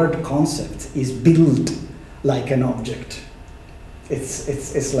 the word concept is built like an object.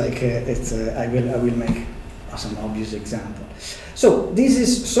 It's like I will make some obvious example. So this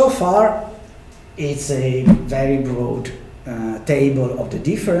is, so far, it's a very broad table of the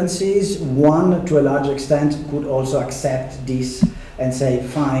differences. One, to a large extent, could also accept this and say,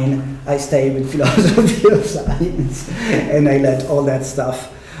 fine, I stay with philosophy of science and I let all that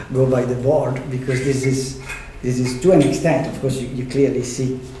stuff go by the board, because this is to an extent, of course, you clearly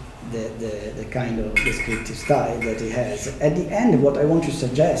see the kind of descriptive style that he has. At the end, what I want to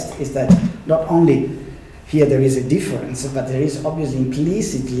suggest is that not only here there is a difference, but there is obviously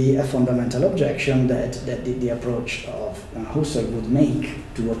implicitly a fundamental objection that the approach of Husserl would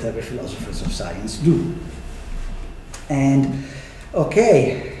make to whatever philosophers of science do. And,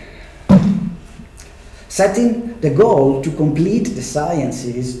 okay, setting the goal to complete the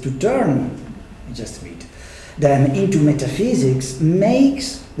sciences, to turn, just read, them into metaphysics,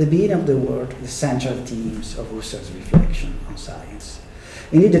 makes the being of the word the central themes of Husserl's reflection on science.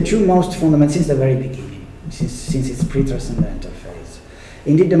 Indeed, the two most fundamental, since the very beginning, since its pre-transcendental phase,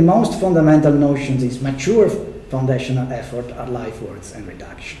 indeed the most fundamental notions, its mature foundational effort, are life words and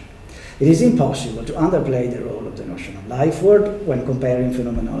reduction. It is impossible to underplay the role of the notion of life word when comparing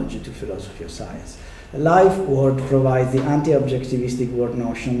phenomenology to philosophy of science. The life word provides the anti-objectivistic word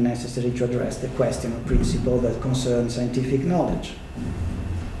notion necessary to address the question of principle that concerns scientific knowledge.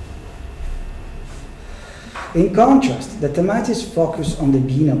 In contrast, the thematics focus on the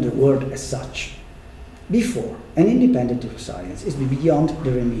being of the word as such, before and independent of science, is beyond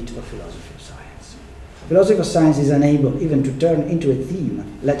the remit of philosophy of science. Philosophy of science is unable even to turn into a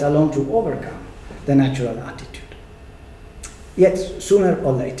theme, let alone to overcome the natural attitude. Yet, sooner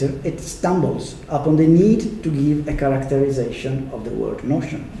or later, it stumbles upon the need to give a characterization of the word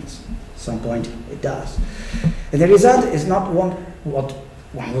notion. At some point, it does. And the result is not what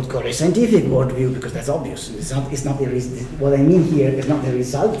one would call a scientific worldview, because that's obvious. What I mean here is not the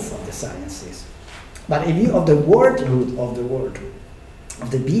results of the sciences, but a view of the wordhood of the word, of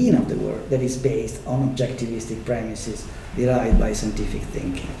the being of the word, that is based on objectivistic premises derived by scientific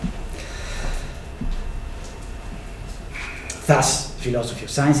thinking. Thus, philosophy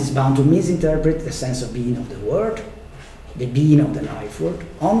of science is bound to misinterpret the sense of being of the word, the being of the life word,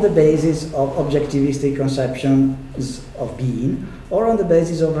 on the basis of objectivistic conceptions of being, or on the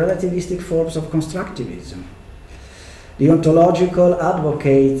basis of relativistic forms of constructivism. The ontological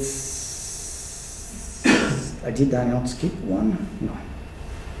advocates, did I not skip one? No.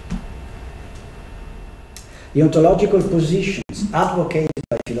 The ontological positions advocated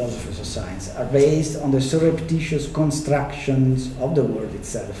by philosophers of science are based on the surreptitious constructions of the word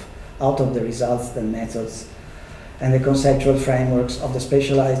itself, out of the results, the methods, and the conceptual frameworks of the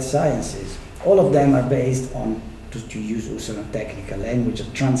specialized sciences. All of them are based on, to use also a technical language,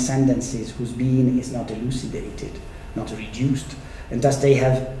 of transcendencies whose being is not elucidated, not reduced, and thus they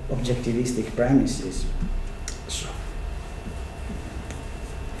have objectivistic premises. So,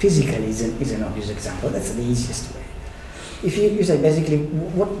 physicalism is an obvious example. That's the easiest way. If you say basically,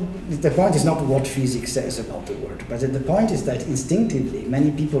 the point is not what physics says about the world, but the point is that instinctively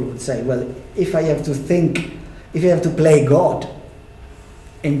many people would say, well, if I have to think, if I have to play God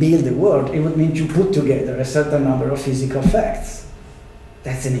and build the world, it would mean to put together a certain number of physical facts.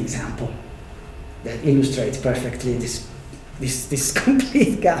 That's an example that illustrates perfectly this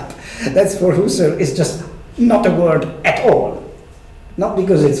complete gap. That's for Husserl is just not a word at all. Not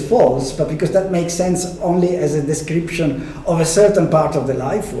because it's false, but because that makes sense only as a description of a certain part of the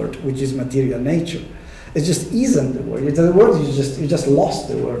life world, which is material nature. It just isn't the word. The word you just lost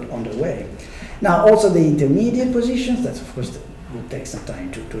the word on the way. Now, also the intermediate positions. That's of course would take some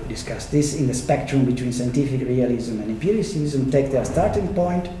time to discuss this in the spectrum between scientific realism and empiricism. Take their starting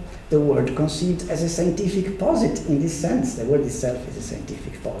point. The word conceived as a scientific posit in this sense. The word itself is a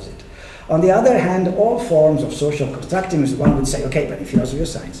scientific posit. On the other hand, all forms of social constructivism, one would say, okay, but in philosophy of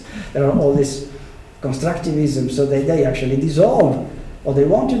science, there are all this constructivism, so they actually dissolve, or they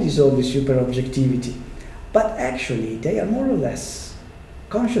want to dissolve the super-objectivity. But actually, they are more or less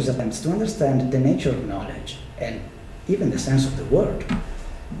conscious attempts to understand the nature of knowledge, and even the sense of the world,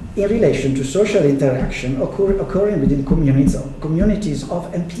 in relation to social interaction occurring within communities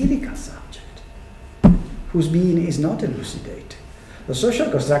of empirical subject, whose being is not elucidated. The social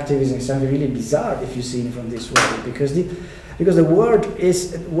constructivism is something really bizarre if you see it from this way, because the word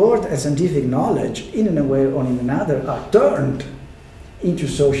and scientific knowledge, in a way or in another, are turned into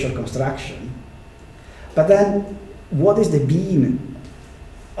social construction. But then, what is the being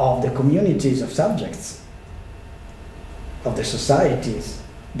of the communities of subjects, of the societies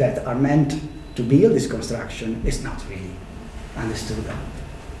that are meant to build this construction is not really understood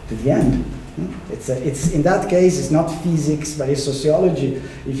to the end. It's in that case, it's not physics, but it's sociology,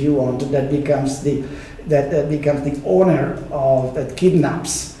 if you want, that becomes the owner of, that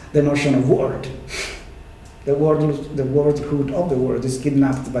kidnaps the notion of word. The wordhood of the word is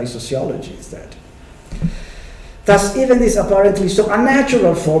kidnapped by sociology instead. Thus, even these apparently so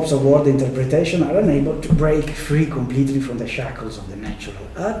unnatural forms of word interpretation are unable to break free completely from the shackles of the natural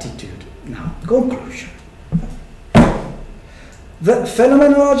attitude. Now, conclusion. The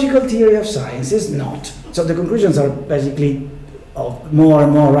phenomenological theory of science is not. So the conclusions are basically of more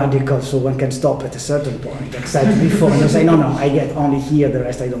and more radical, so one can stop at a certain point, except before you say, no, I get only here, the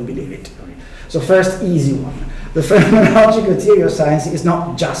rest I don't believe it. So first, easy one. The phenomenological theory of science is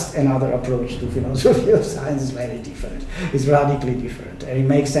not just another approach to philosophy of science, it's very different. It's radically different, and it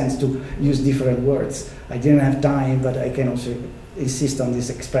makes sense to use different words. I didn't have time, but I can also insist on this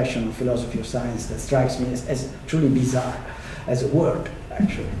expression of philosophy of science that strikes me as truly bizarre as a word,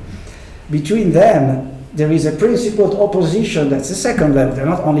 actually. Between them, there is a principled opposition that's the second level. They're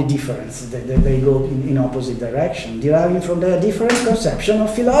not only different, they go in opposite direction, deriving from their different conception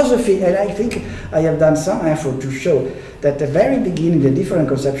of philosophy. And I think I have done some effort to show that at the very beginning, the different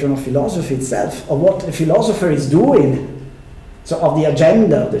conception of philosophy itself, of what the philosopher is doing, so of the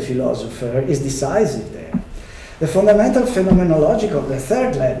agenda of the philosopher, is decisive there. The fundamental phenomenological, the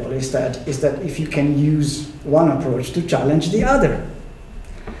third level, is that if you can use one approach to challenge the other.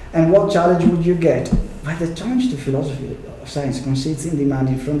 And what challenge would you get? Well, the challenge to philosophy of science consists in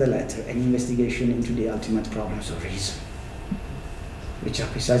demanding from the latter an investigation into the ultimate problems of reason, which are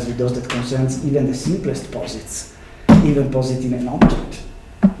precisely those that concerns even the simplest posits, even positing an object,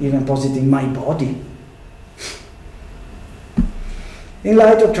 even positing my body. In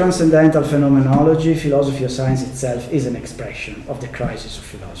light of transcendental phenomenology, philosophy of science itself is an expression of the crisis of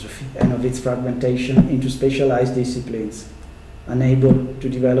philosophy and of its fragmentation into specialized disciplines, unable to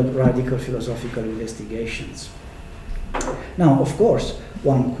develop radical philosophical investigations. Now, of course,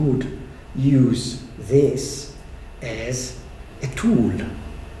 one could use this as a tool.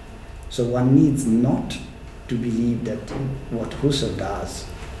 So one needs not to believe that what Husserl does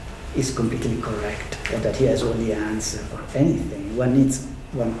is completely correct, or that he has all the answer or anything.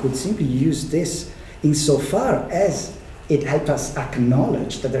 One could simply use this insofar as it helps us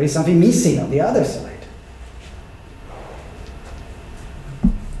acknowledge that there is something missing on the other side.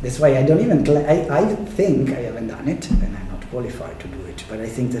 That's why I don't even, I think I haven't done it, and I'm not qualified to do it, but I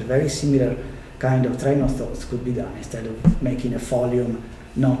think that very similar kind of train of thoughts could be done instead of making a volume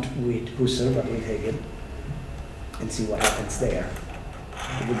not with Husserl but with Hegel, and see what happens there.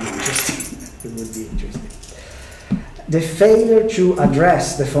 It would be interesting. It would be interesting. The failure to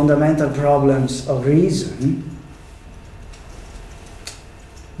address the fundamental problems of reason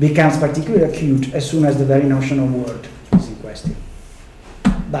becomes particularly acute as soon as the very notion of word is in question.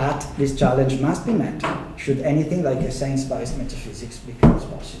 But this challenge must be met should anything like a science-based metaphysics becomes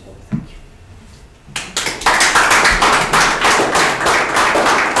possible. Thank you.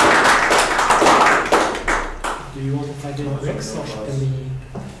 Do you want 5 minute breaks or can we?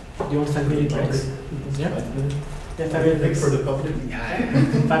 Do you want 5 minute breaks? Yeah. Yeah, 5 minute breaks For the public? Yeah.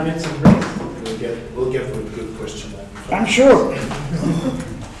 5 minutes of break. We'll get a good question. I'm sure.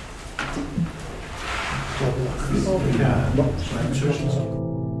 Yeah, I'm sure she's.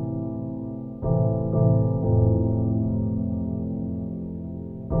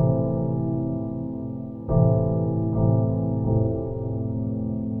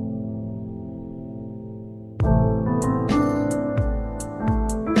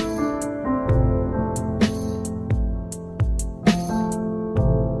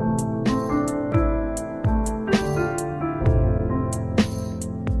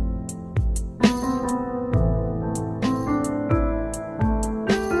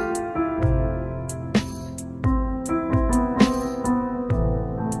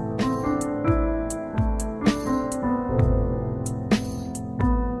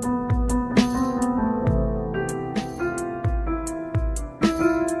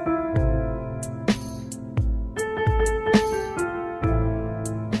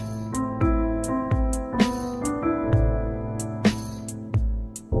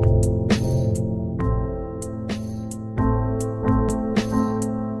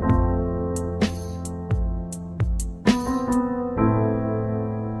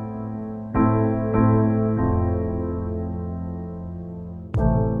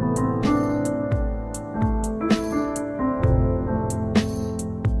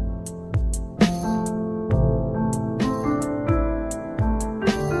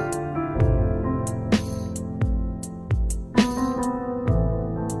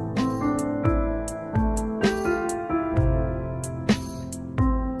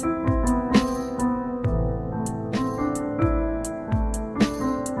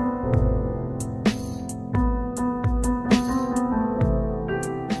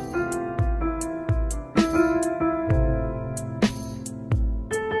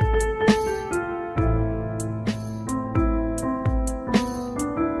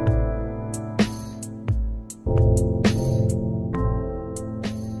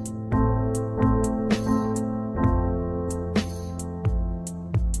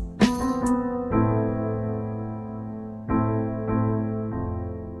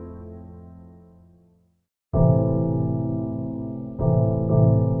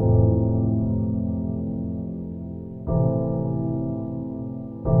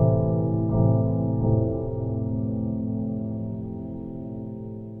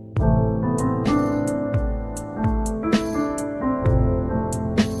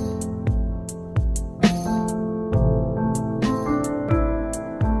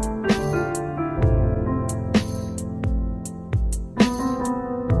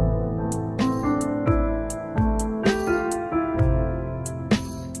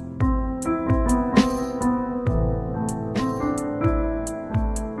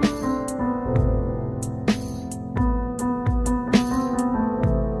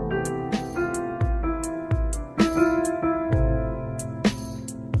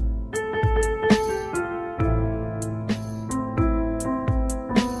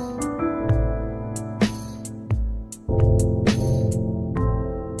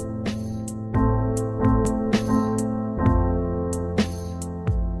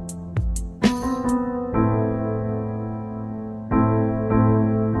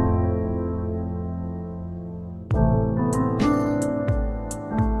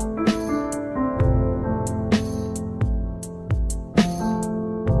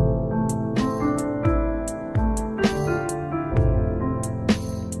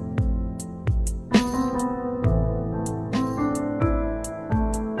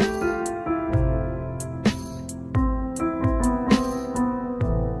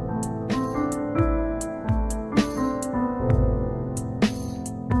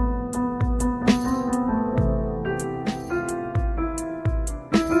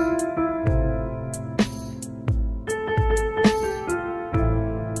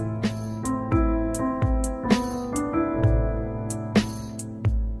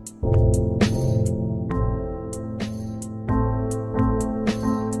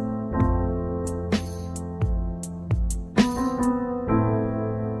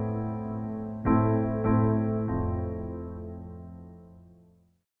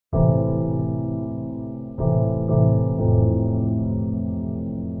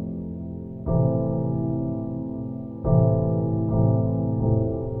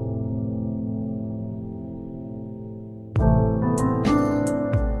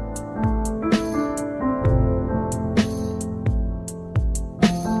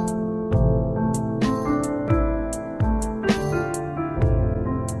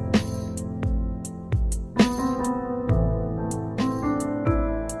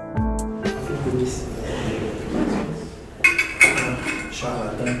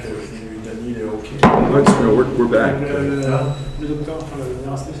 back. Le docteur, enfin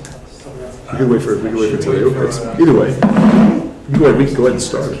l'Erasmus. We can wait for till he opens. Either way, we can go ahead and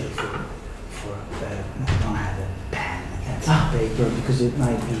start. I don't have a pen and paper because it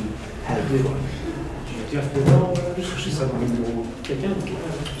might be helpful. Tu as fait temps, je cherchais ça dans le bureau. Quelqu'un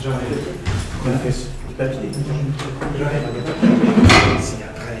j'arrive. Si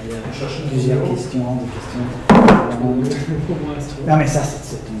après il y a plusieurs questions, Non mais ça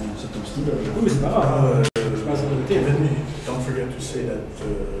c'est ton style. Oui, c'est pas grave. Don't forget to say that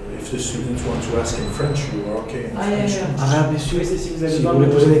if the students want to ask in French, you are okay in French. Ah bien sûr, si vous avez si vous voulez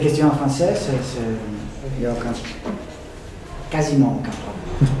poser des questions en français, il n'y a quasiment aucun problème.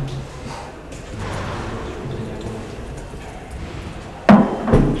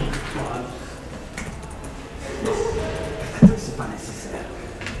 C'est pas nécessaire.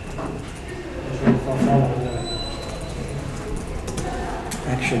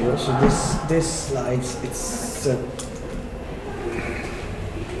 Actually, also this slides, it's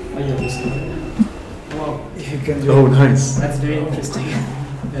Wow. if you can do Oh, it. nice. That's very interesting.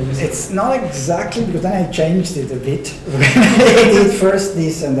 It's not exactly, because then I changed it a bit. I did first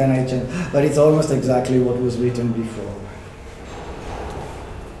this and then I changed, but it's almost exactly what was written before.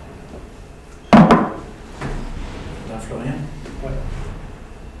 Florian?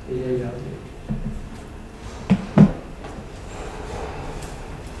 Yeah.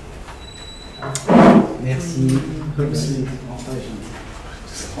 Merci. Merci.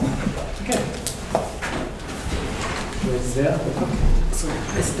 Okay. Was there? So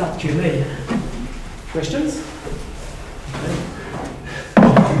let's start Q&A. Questions?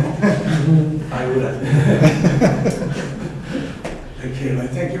 I will. Okay, well,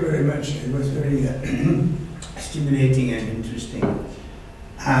 thank you very much. It was very stimulating and interesting.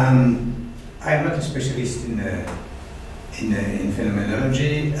 I'm not a specialist in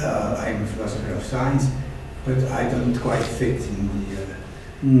phenomenology. I'm a philosopher of science, but I don't quite fit in the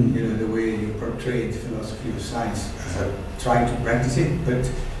the way you portrayed philosophy of science. I try to practice it, but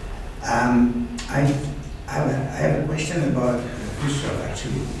I have a question about Husserl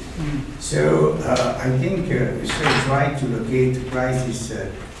actually. So I think Husserl tried to locate the crisis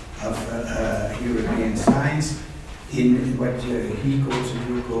of European science in what he calls, and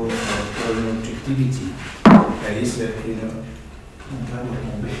you call, objectivity. That is,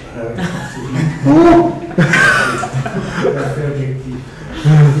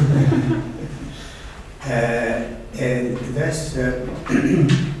 and thus,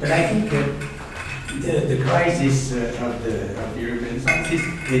 but I think the crisis of the European sciences,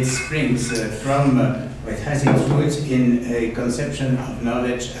 it springs from what has its roots in a conception of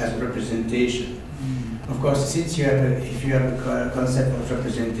knowledge as representation. Of course, since if you have a concept of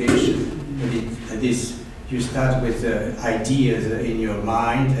representation, you start with ideas in your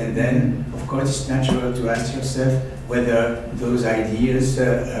mind, and then, of course, it's natural to ask yourself whether those ideas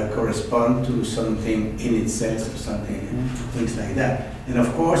correspond to something in itself or something, things like that. And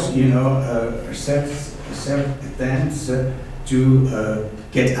of course, self attempts to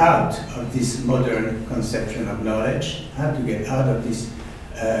get out of this modern conception of knowledge, to get out of this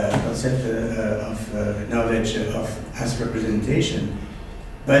concept of knowledge as representation.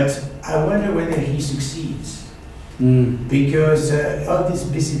 But I wonder whether he succeeds, because all this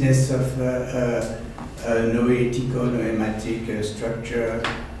business of noetical, noematic structure,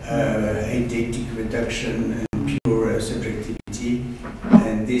 eidetic reduction, and pure subjectivity,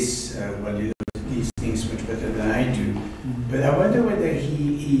 and this, well, you know these things much better than I do. But I wonder whether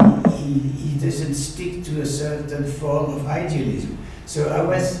he doesn't stick to a certain form of idealism. So I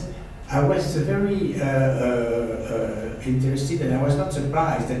was very interested, and I was not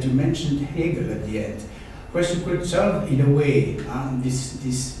surprised that you mentioned Hegel at the end. Of course, you could solve, in a way,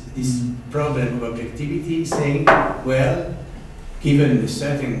 this problem of objectivity, saying, well, given a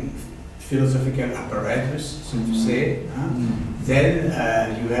certain philosophical apparatus, so to say, then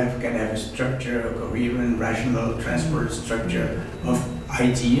you can have a structure, a coherent, rational, transport structure of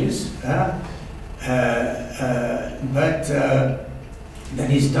ideas, but that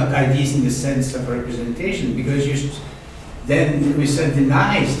is not ideas in the sense of representation, because then Husserl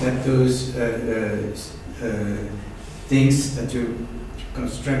denies that those things that you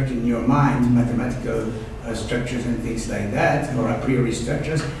construct in your mind, mathematical structures and things like that, or a priori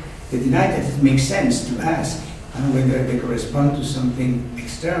structures, they deny that it makes sense to ask whether they correspond to something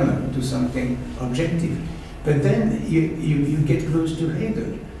external, to something objective. But then you get close to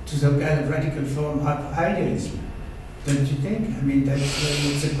Hegel, to some kind of radical form of idealism. Don't you think? I mean,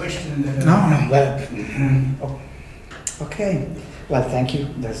 it's a question that... No, well, okay. Well, thank you.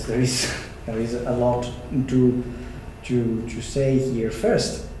 There is a lot to say here.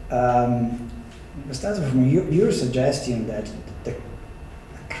 First, starting from your suggestion that the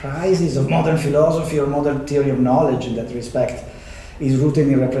crisis of modern philosophy or modern theory of knowledge in that respect is rooted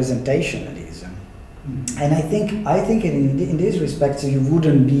in representationalism. And I think in this respect you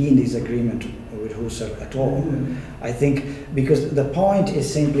wouldn't be in disagreement with Husserl at all. I think because the point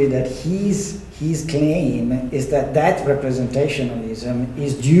is simply that his claim is that representationalism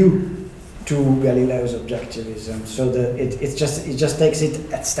is due to Galileo's objectivism, so that it just takes it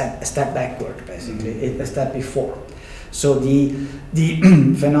a step backward, basically, a step before. So the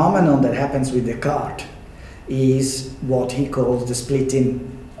phenomenon that happens with Descartes is what he calls the splitting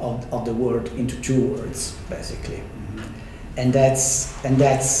of the word into two words, basically, and that's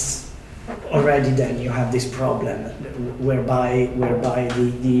already then you have this problem whereby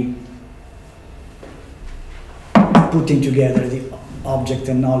the putting together the object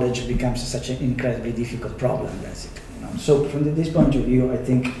and knowledge becomes such an incredibly difficult problem, basically. So from this point of view, I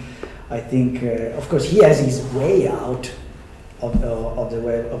think of course he has his way out of the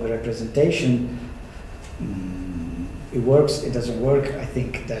way of a representation. It works, it doesn't work. I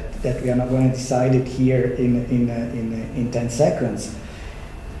think that we are not going to decide it here in 10 seconds.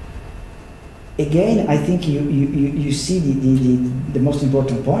 Again, I think you see the most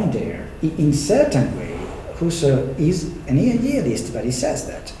important point there. In certain way, Husserl is an idealist, but he says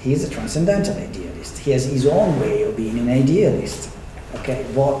that. He is a transcendental idealist. He has his own way of being an idealist. Okay,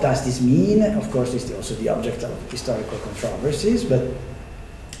 what does this mean? Of course, it's also the object of historical controversies, but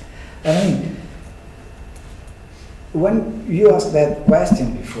I mean, when you asked that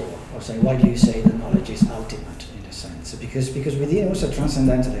question before, or say, why do you say that knowledge is ultimate in a sense? Because within also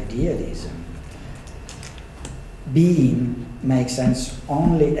transcendental idealism, being makes sense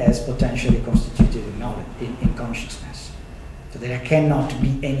only as potentially constituted in knowledge, in consciousness. So there cannot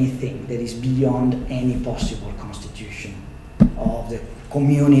be anything that is beyond any possible constitution of the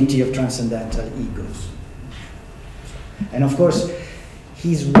community of transcendental egos. And of course,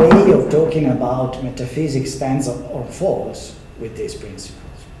 his way of talking about metaphysics stands or falls with these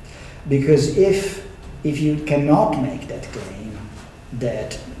principles. Because if you cannot make that claim,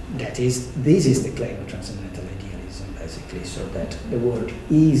 this is the claim of transcendental idealism, basically, so that the world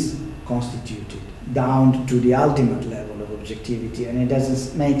is constituted down to the ultimate level of objectivity, and it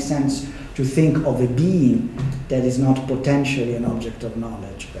doesn't make sense to think of a being that is not potentially an object of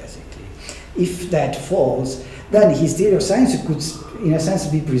knowledge, basically. If that falls, then his theory of science could, in a sense,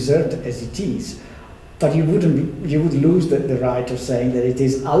 be preserved as it is, but you would lose the right of saying that it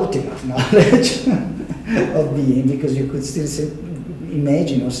is ultimate knowledge of being, because you could still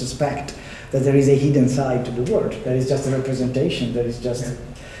imagine or suspect that there is a hidden side to the world. That is just a representation. That is just. Yeah.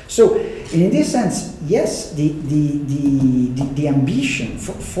 So, in this sense, yes, the ambition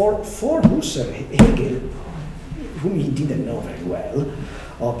for Husserl, Hegel, whom he didn't know very well,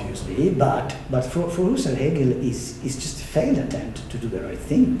 obviously, but for Husserl, Hegel is just a failed attempt to do the right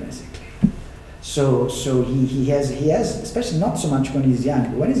thing, basically. So he has, especially not so much when he's young,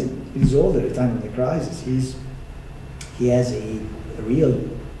 but when he's older, at the time of the crisis, he has a real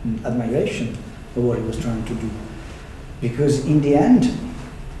admiration for what he was trying to do, because in the end,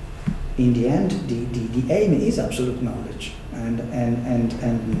 the aim is absolute knowledge, and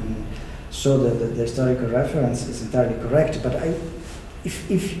so the historical reference is entirely correct. But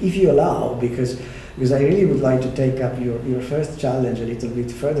if you allow, because I really would like to take up your first challenge a little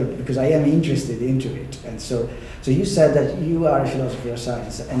bit further, because I am interested into it. And so you said that you are a philosopher of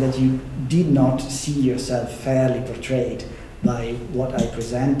science and that you did not see yourself fairly portrayed by what I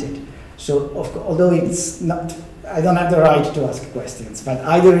presented. So although it's not, I don't have the right to ask questions, but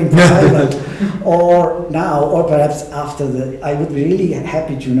either in private or now, or perhaps after I would be really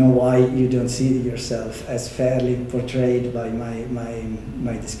happy to know why you don't see yourself as fairly portrayed by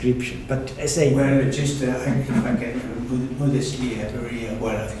my description. But I say, well, just if I can modestly,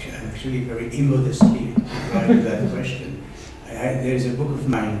 actually very immodestly regard that question. There is a book of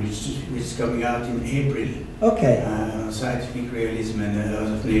mine which is coming out in April. Okay. On scientific realism and the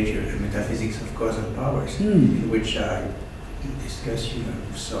laws of nature and metaphysics of causal powers, in which I discuss,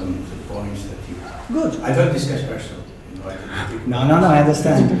 some of the points that you. Good. I don't discuss personal. No, I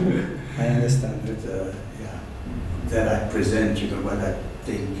understand. I understand. But that I present, what I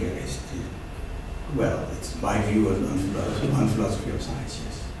think is it's my view on philosophy of science.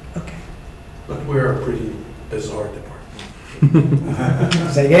 Yes. Okay. But we're a pretty bizarre department.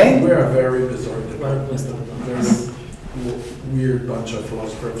 Say again? We're a very bizarre department. Very weird bunch of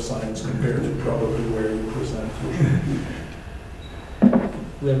philosophers of science compared to probably where you present.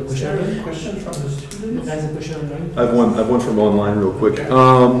 We have a Is question there online. a question from the students? There's a question online. I have one from online real quick.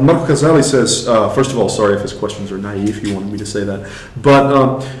 Marco Casali says, first of all, sorry if his questions are naive, he wanted me to say that.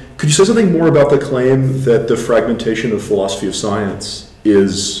 But could you say something more about the claim that the fragmentation of philosophy of science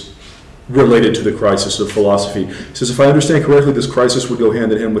is related to the crisis of philosophy? He says, if I understand correctly, this crisis would go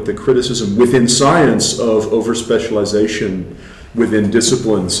hand in hand with the criticism within science of over-specialization within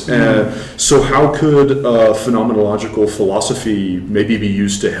disciplines. So how could phenomenological philosophy maybe be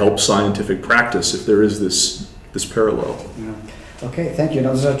used to help scientific practice if there is this parallel? Yeah. Okay, thank you.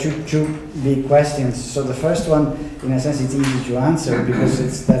 Those are two big questions. So the first one, in a sense, it's easy to answer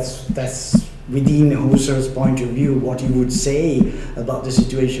because that's within Husserl's point of view what he would say about the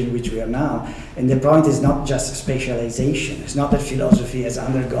situation in which we are now. And the point is not just specialization. It's not that philosophy has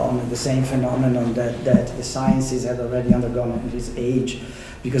undergone the same phenomenon that the sciences have already undergone in this age,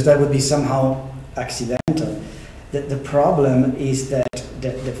 because that would be somehow accidental. The problem is that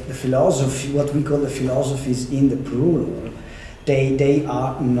the philosophy, what we call the philosophies in the plural, they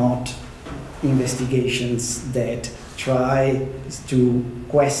are not investigations that try to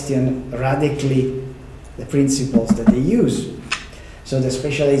question radically the principles that they use. So the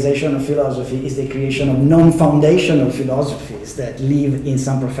specialization of philosophy is the creation of non-foundational philosophies that live in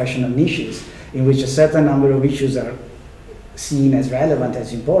some professional niches, in which a certain number of issues are seen as relevant,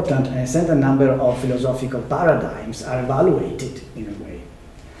 as important, and a certain number of philosophical paradigms are evaluated in a way.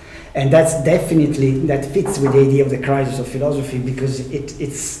 And that's definitely, that fits with the idea of the crisis of philosophy, because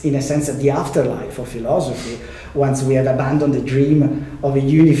it's in a sense the afterlife of philosophy, once we have abandoned the dream of a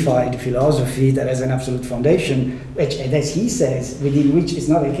unified philosophy that has an absolute foundation, which, as he says, within which is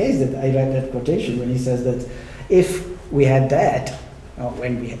not the case. That I read that quotation when he says that if we had that, or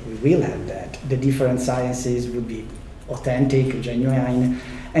when we will have that, the different sciences would be authentic, genuine,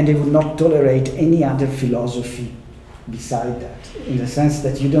 and they would not tolerate any other philosophy beside that, in the sense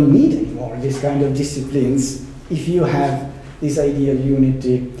that you don't need anymore this kind of disciplines if you have this idea of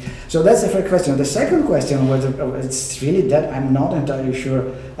unity. So that's the first question. The second question, whether it's really that, I'm not entirely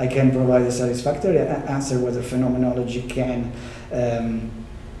sure I can provide a satisfactory answer whether phenomenology can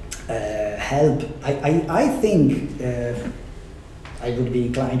help. I think I would be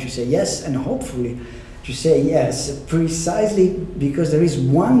inclined to say yes, and hopefully to say yes, precisely because there is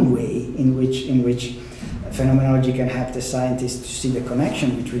one way in which phenomenology can help the scientists to see the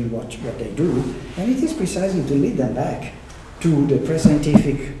connection between what they do, and it is precisely to lead them back to the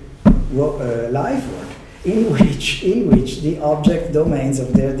pre-scientific life work, in which the object domains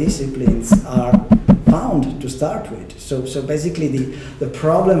of their disciplines are found to start with. So basically the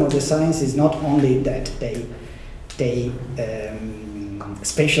problem of the science is not only that they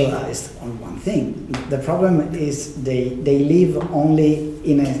specialized on one thing. The problem is they live only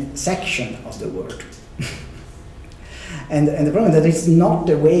in a section of the world. And the problem is that it's not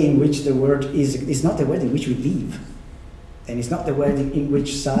the way in which the world is not the way in which we live. And it's not the way in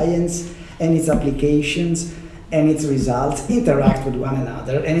which science and its applications and its results interact with one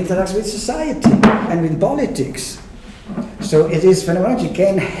another and interacts with society and with politics. So it is, phenomenology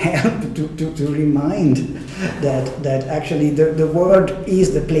can help to remind that actually the world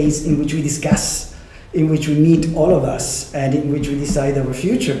is the place in which we discuss, in which we meet all of us, and in which we decide our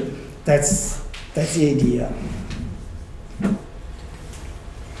future. That's the idea.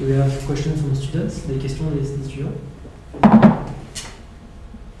 Do we have questions from students? Des questions des étudiants?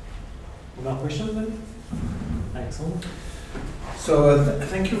 On a question then? Alexandre? So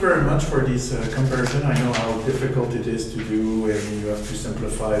thank you very much for this comparison. I know how difficult it is to do, and you have to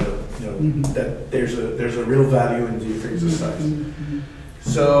simplify that there's a real value in the exercise.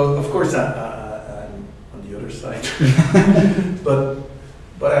 So of course I'm on the other side, but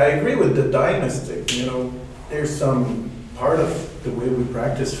I agree with the diagnostic. There's some part of the way we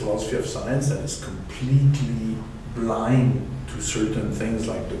practice philosophy of science that is completely blind to certain things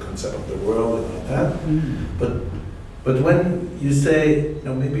like the concept of the world and all that. But when you say,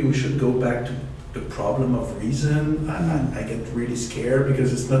 maybe we should go back to the problem of reason, I get really scared,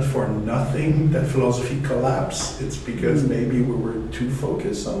 because it's not for nothing that philosophy collapsed. It's because maybe we were too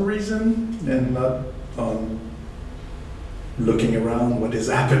focused on reason and not on looking around what is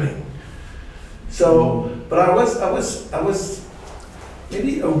happening. So, but I was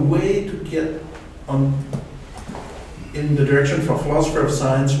maybe a way to get on in the direction for philosopher of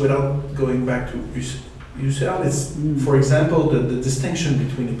science without going back to Husserl. Is, for example, the distinction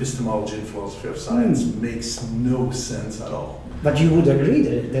between epistemology and philosophy of science makes no sense at all. But you would agree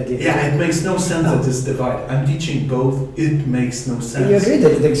that it... Yeah, it makes no sense that it's divided. I'm teaching both. It makes no sense. You agree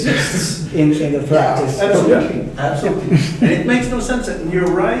that it exists in the practice? Yeah, absolutely. And it makes no sense. And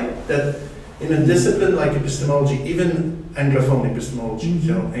you're right that in a discipline like epistemology, even Anglophone epistemology.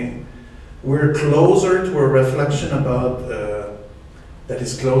 You know, and we're closer to a reflection about that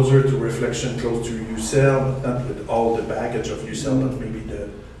is closer to reflection close to Husserl, not with all the baggage of Husserl, but maybe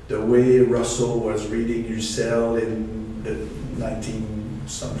the way Russell was reading Husserl in the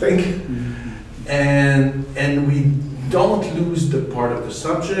 19-something. And we don't lose the part of the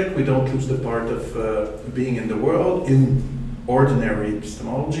subject, we don't lose the part of being in the world, in ordinary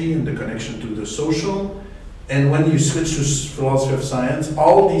epistemology, in the connection to the social. And when you switch to philosophy of science,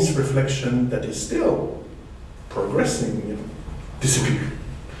 all these reflection that is still progressing, you know, disappear.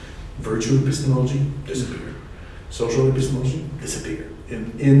 Virtue epistemology, disappear. Social epistemology, disappear.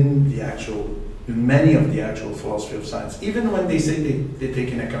 In many of the actual philosophy of science, even when they say they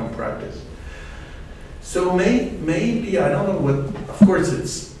take in account practice. So maybe, I don't know what, of course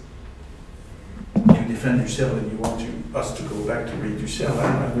it's, you defend Husserl and you want us to go back to read Husserl,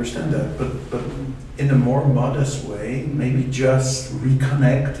 I understand that, but in a more modest way, maybe just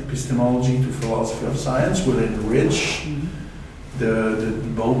reconnect epistemology to philosophy of science will enrich the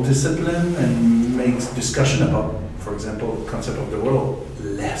both discipline and make discussion about, for example, the concept of the world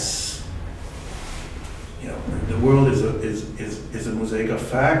less. You know, the world is a mosaic of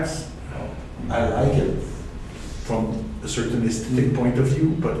facts. I like it from a certain aesthetic point of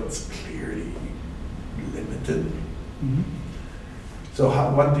view, but it's clearly limited. So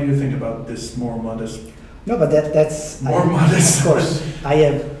what do you think about this more modest? No, but that's more modest. Of course, I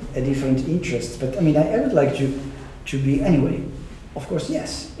have a different interest, but I mean, I would like to be anyway. Of course,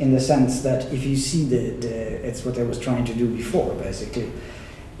 yes, in the sense that if you see it's what I was trying to do before, basically.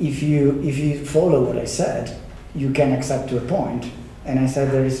 If you follow what I said, you can accept to a point. And I said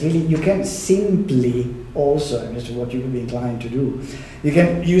there is really, you can simply also, and this is what you would be inclined to do, you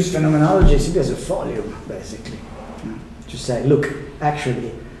can use phenomenology simply as a volume, basically. To say, look,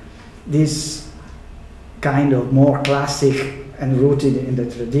 actually, this kind of more classic and rooted in the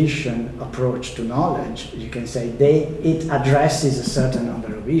tradition approach to knowledge, you can say it addresses a certain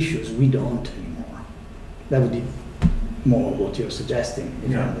number of issues we don't anymore. That would be more what you're suggesting,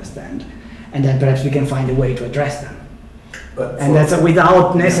 if you understand. And then perhaps we can find a way to address them. And that's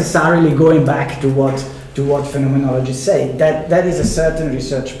without necessarily going back to what phenomenologists say. That is a certain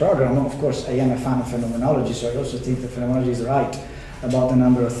research program. Of course, I am a fan of phenomenology, so I also think that phenomenology is right about a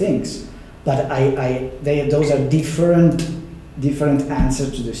number of things. But those are different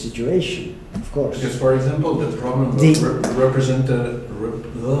answers to the situation, of course. Because, for example, the problem of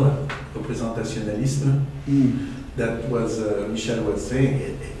representationalism that was Michel was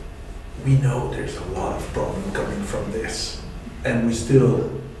saying, we know there's a lot of problem coming from this, and we still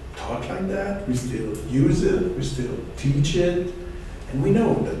talk like that, we still use it, we still teach it, and we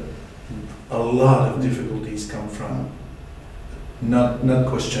know that a lot of difficulties come from not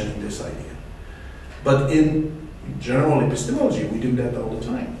questioning this idea. But in general epistemology, we do that all the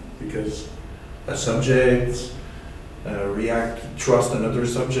time, because a subject trust another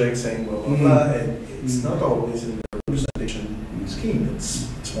subject saying blah blah blah, and it's not always in the representation scheme. It's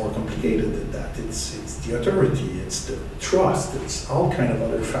more complicated than that. It's the authority, it's the trust, it's all kind of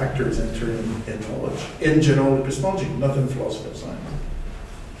other factors entering in knowledge. In general epistemology, not in philosophy of science.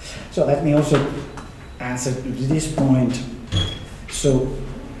 So let me also answer to this point. So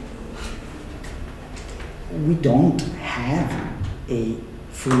we don't have a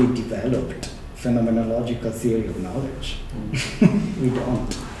fully developed phenomenological theory of knowledge. We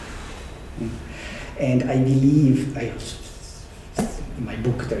don't. And I believe, in my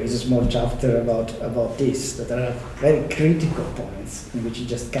book there is a small chapter about this, that there are very critical points in which you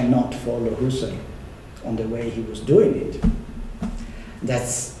just cannot follow Husserl on the way he was doing it.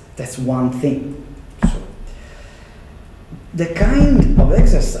 That's one thing. So, the kind of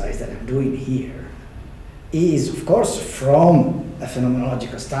exercise that I'm doing here is, of course, from a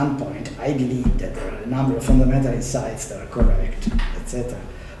phenomenological standpoint, I believe that there are a number of fundamental insights that are correct, etc.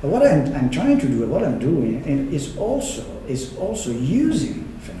 But what I'm trying to do, what I'm doing, is also using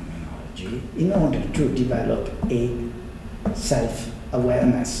phenomenology in order to develop a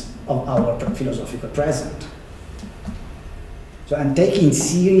self-awareness of our philosophical present. So I'm taking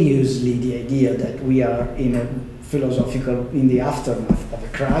seriously the idea that we are in the aftermath of a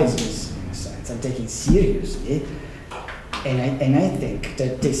crisis, in a sense. I'm taking seriously, and I think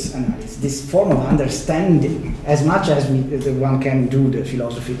that this analysis, this form of understanding, as much as one can do the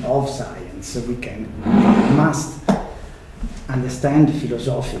philosophy of science, we must understand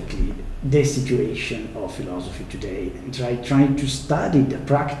philosophically the situation of philosophy today, and trying to study the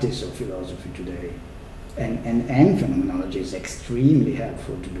practice of philosophy today. And phenomenology is extremely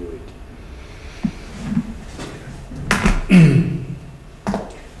helpful to do it.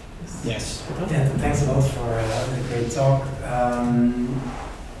 Yes. Yeah, thanks a lot for the great talk.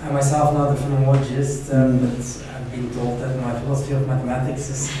 I myself not a phenomenologist, but I've been told that my philosophy of mathematics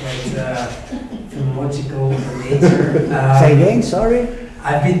is quite phenomenological in nature. Say again, sorry?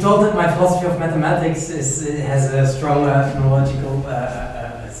 I've been told that my philosophy of mathematics has a strong phenomenological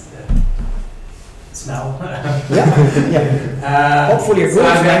smell. Yeah. Hopefully a good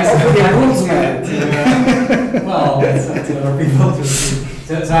man. Hopefully a good man. Well, it's up to other people to see.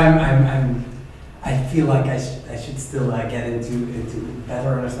 So I feel like I should still get into better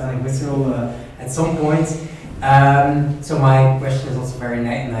understanding Husserl at some point. So my question is also very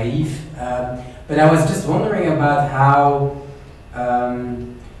naive, but I was just wondering about how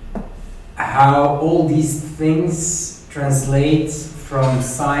all these things translate from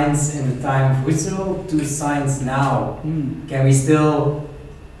science in the time of Husserl to science now. Can we still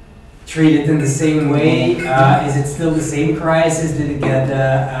treat it in the same way? Is it still the same crisis? Did it get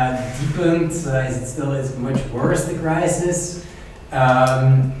deepened? Is it much worse, the crisis?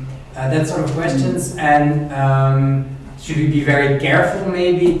 That sort of questions. And should we be very careful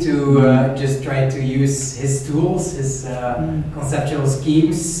maybe to just try to use his tools, his conceptual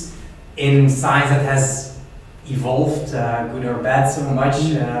schemes in science that has evolved, good or bad, so much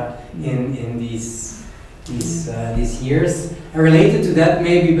in these years? And related to that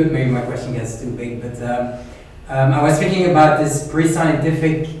maybe, but maybe my question gets too big, but I was thinking about this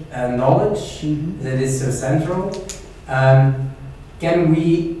pre-scientific knowledge that is so central. Can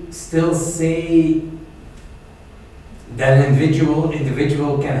we still say that an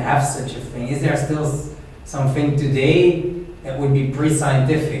individual can have such a thing? Is there still something today that would be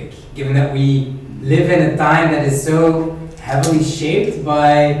pre-scientific, given that we live in a time that is so heavily shaped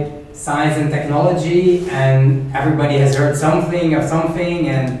by science and technology, and everybody has heard something of something,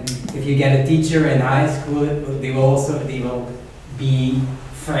 and if you get a teacher in high school, they will be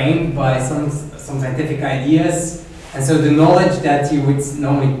framed by some scientific ideas, and so the knowledge that you would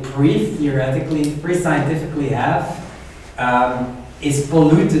normally pre-scientifically have is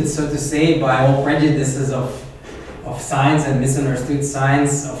polluted, so to say, by all prejudices of science and misunderstood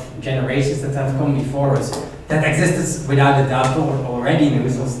science of generations that have come before us. That existed without a doubt already in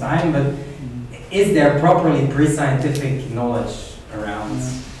Husserl's time, but is there properly pre-scientific knowledge around?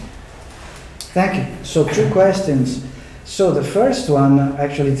 Thank you. So 2 questions. So the first one,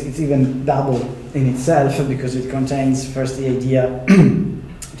 actually it's even double in itself, because it contains first the idea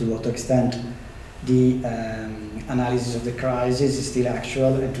to what extent the analysis of the crisis is still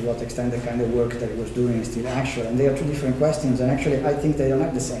actual, and to what extent the kind of work that he was doing is still actual. And they are 2 different questions, and actually I think they don't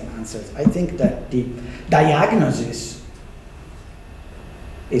have the same answers. I think that the diagnosis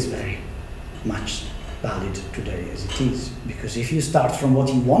is very much valid today as it is, because if you start from what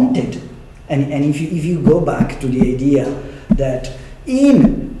he wanted, and if you go back to the idea that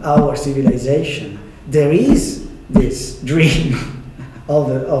in our civilization there is this dream of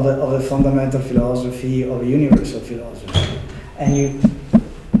a fundamental philosophy, of a universal philosophy, and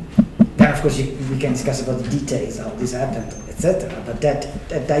then of course we can discuss about the details, how this happened, etc. But that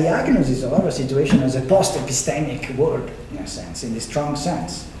diagnosis of our situation as a post-epistemic world, in a sense, in the strong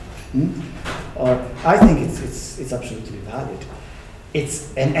sense, or I think it's absolutely valid.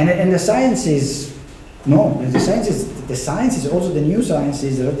 And the science is the science is also the new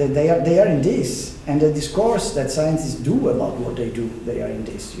sciences. They are in this, and the discourse that scientists do about what they do, they are in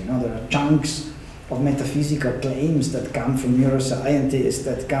this. You know, there are chunks of metaphysical claims that come from neuroscientists,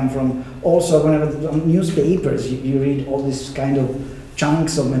 that come from also whenever newspapers you read all these kind of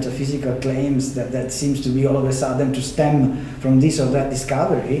chunks of metaphysical claims that seems to be all of a sudden to stem from this or that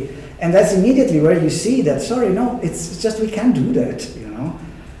discovery, and that's immediately where you see that it's just we can't do that. You know,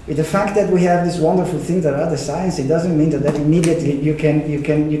 with the fact that we have this wonderful thing that are the science, it doesn't mean that immediately you can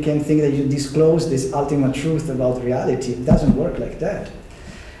think that you disclose this ultimate truth about reality. It doesn't work like that.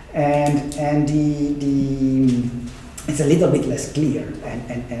 And it's a little bit less clear,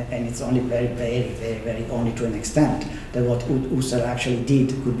 and it's only very only to an extent that what Husserl actually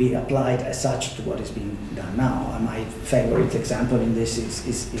did could be applied as such to what is being done now. And my favorite example in this is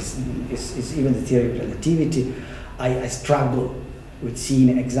even the theory of relativity. I struggle with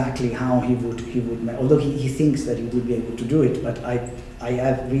seeing exactly how he would although he thinks that he would be able to do it, but I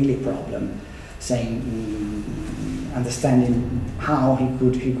have really problem saying understanding how he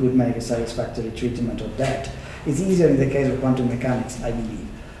could make a satisfactory treatment of that. It's easier in the case of quantum mechanics, I believe,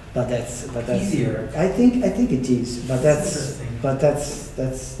 but that's easier. I think it is, but that's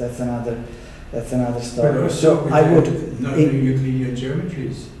another story. But also so I would non-Euclidean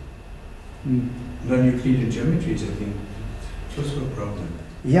geometries. Non-Euclidean geometries, I think, it's also a problem.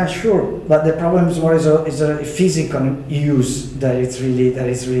 Yeah, sure, but the problem is more is a physical use that is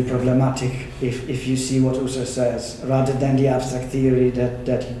really problematic. If you see what Husserl says, rather than the abstract theory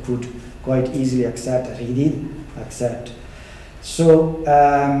that he could quite easily accept, that he did accept. So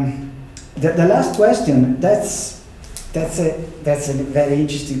the last question, that's a very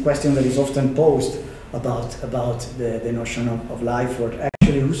interesting question that is often posed about the notion of life word.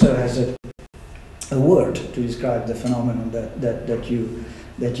 Actually, Husserl has a word to describe the phenomenon that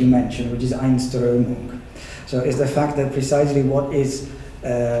you mentioned, which is Einströmung. So it's the fact that precisely what is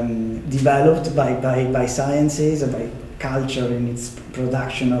developed by sciences, by culture in its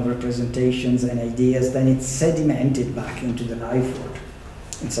production of representations and ideas, then it's sedimented back into the life word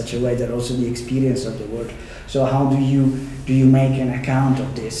in such a way that also the experience of the word. So how do you make an account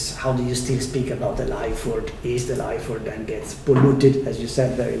of this? How do you still speak about the life word? Is the life word then gets polluted, as you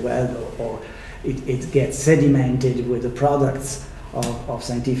said very well, or it gets sedimented with the products of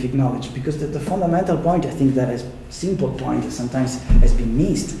scientific knowledge? Because the fundamental point, I think that a simple point that sometimes has been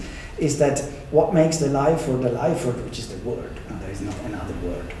missed, is that what makes the life word, which is the word, and there is not another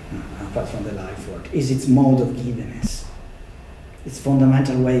word apart from the life word, is its mode of givenness, its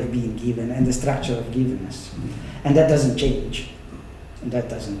fundamental way of being given, and the structure of givenness, and that doesn't change.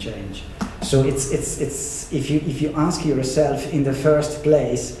 So it's if you ask yourself in the first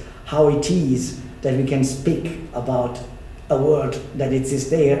place how it is that we can speak about a word that it is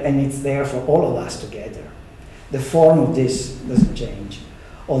there and it's there for all of us together, the form of this doesn't change,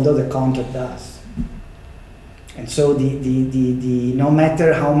 although the content does. And so the no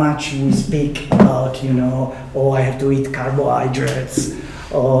matter how much we speak about, oh, I have to eat carbohydrates,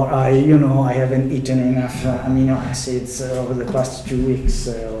 or I haven't eaten enough amino acids over the past 2 weeks,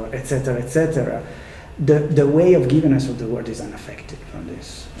 or etc., the way of givenness of the word is unaffected from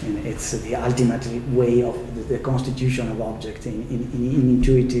this. And it's the ultimate way of the constitution of objects in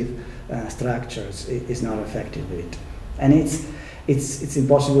intuitive structures is not affected with it. And it's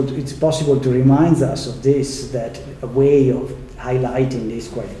possible to remind us of this, that a way of highlighting this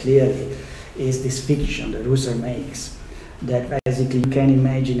quite clearly is this fiction that Husserl makes, that basically you can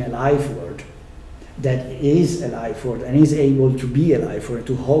imagine a life word that is a life word and is able to be a life word,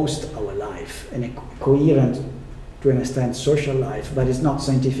 to host our life, and a coherent, to an extent, social life, but it's not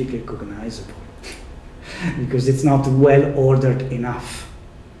scientifically cognizable because it's not well ordered enough.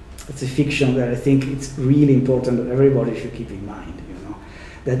 It's a fiction that I think it's really important that everybody should keep in mind,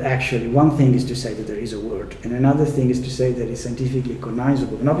 that actually one thing is to say that there is a word, and another thing is to say that it's scientifically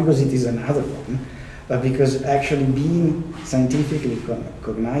cognizable, not because it is another one, but because actually being scientifically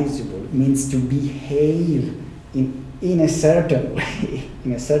cognizable means to behave in a certain way,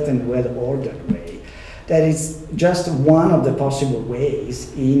 in a certain well-ordered way. That is just one of the possible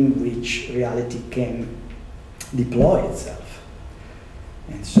ways in which reality can deploy itself.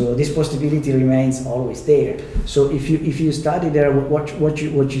 And so this possibility remains always there. So if you study there, what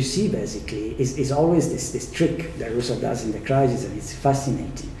you see basically is always this trick that Husserl does in the Crisis, and it's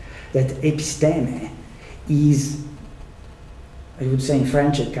fascinating, that episteme is, I would say in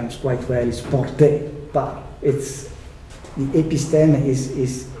French it comes quite well, is porté par. It's the episteme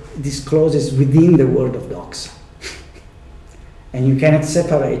is discloses within the word of doxa, and you cannot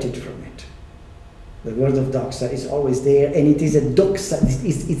separate it from it. The word of doxa is always there, and it is its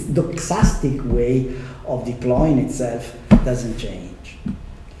doxastic way of deploying itself doesn't change.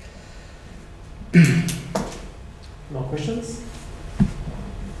 More questions?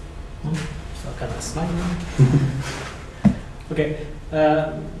 No? So kind of slide now. Okay.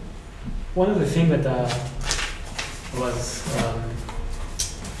 One of the things that I was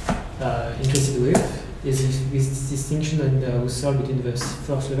interested with is this distinction in Husserl between the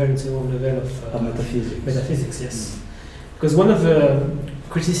first level and second level of metaphysics. Metaphysics, yes. Because one of the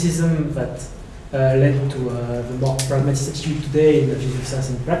criticisms that led to the more pragmatic attitude today in the physics of science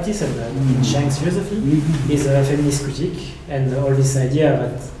in practice and in Chang's philosophy is a feminist critique, and all this idea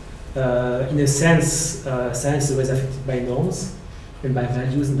that in a sense science is always affected by norms and by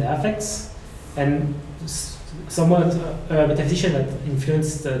values and by affects, and somewhat a metaphysician that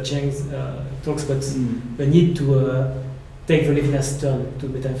influenced Chang's talks about the need to take the Levinas turn to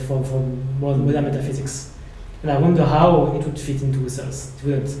from modern metaphysics. And I wonder how it would fit into Husserl's. It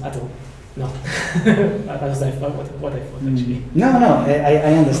wouldn't at all. No. That was what I thought actually. No,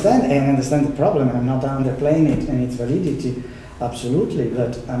 I understand. I understand the problem. I'm not underplaying it and its validity, absolutely.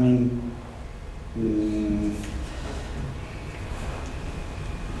 But I mean,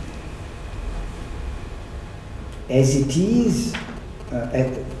 as it is,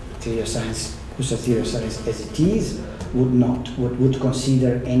 theory of science, Husserl theory of science as it is, would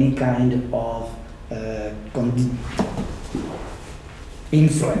consider any kind of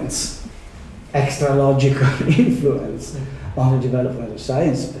influence, extra logical influence on the development of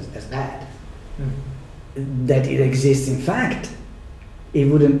science as bad. That it exists in fact, he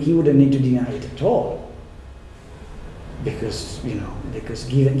wouldn't need to deny it at all. Because, you know, because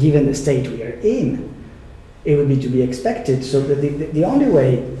given the state we are in, it would be to be expected. So the only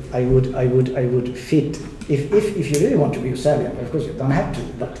way I would fit, if you really want to be Husserlian, of course you don't have to,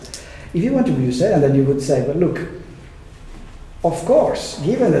 but if you want to be Husserlian, then you would say, well, look, of course,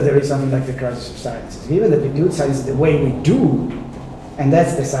 given that there is something like the crisis of sciences, given that we do science the way we do, and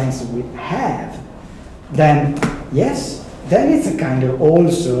that's the science that we have, then yes, then it's a kind of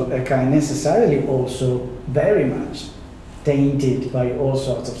also, a kind necessarily also very much tainted by all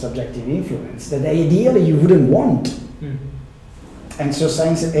sorts of subjective influence that ideally you wouldn't want. And so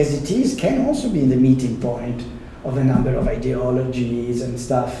science as it is can also be the meeting point of a number of ideologies and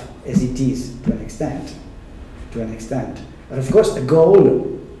stuff as it is to an extent. But of course the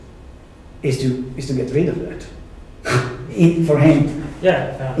goal is to get rid of that. For him.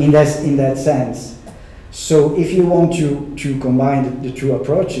 Yeah. In that sense. So if you want to combine the two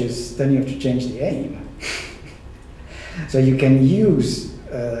approaches, then you have to change the aim. So you can use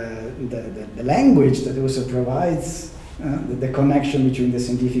the language that also provides the connection between the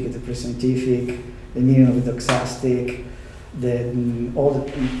scientific and the pre-scientific, the meaning of the doxastic,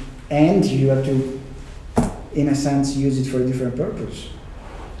 and you have to, in a sense, use it for a different purpose.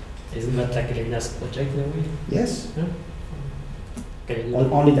 Isn't that like a Levinas project in a way? Yes. Yeah.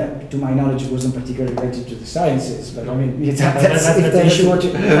 Only that, to my knowledge, it wasn't particularly related to the sciences, but I mean, if that's what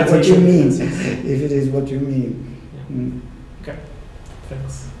you mean, if it is what you mean. Yeah. Okay,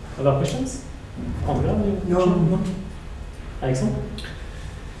 thanks. Other questions? No. Alexandre?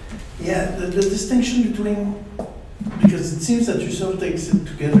 Yeah, the distinction between, because it seems that Husserl takes it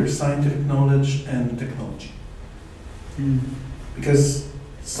together, scientific knowledge and technology. Because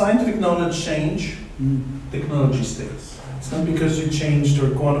scientific knowledge change, technology stays. It's not because you changed or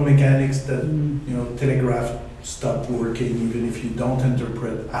quantum mechanics that telegraph stopped working, even if you don't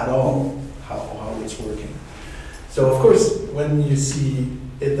interpret at all how it's working. So of course, when you see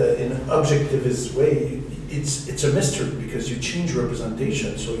it in an objectivist way, it's a mystery because you change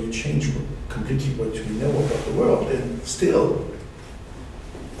representation, so you change completely what we know about the world, and still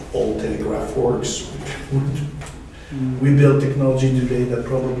all telegraph works. We build technology today that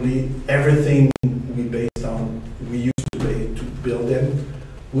probably everything we used to build them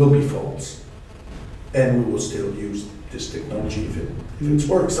will be false, and we will still use this technology if it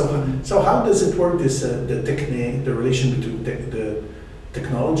works. So how does it work? This the relation between the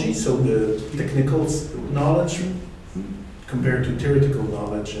technology, so the technical knowledge compared to theoretical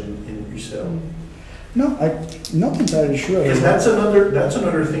knowledge in Husserl. No, I'm not entirely sure. Because that's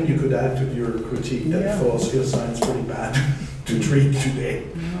another thing you could add to your critique that philosophy of science is pretty bad to treat today.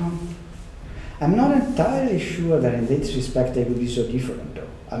 No. I'm not entirely sure that in this respect they would be so different, though.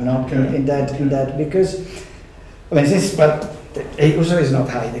 I'm not in that because I mean Husserl is not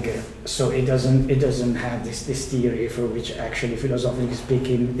Heidegger, so it doesn't have this theory for which actually philosophically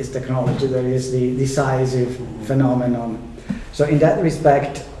speaking is technology that is the decisive phenomenon. So in that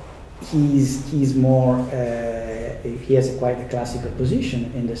respect, he's more he has quite a classical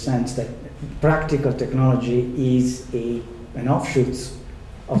position in the sense that practical technology is an offshoot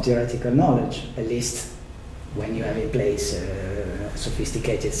of theoretical knowledge, at least when you have in place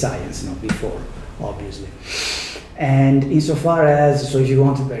sophisticated science, not before, obviously. And insofar as, so if you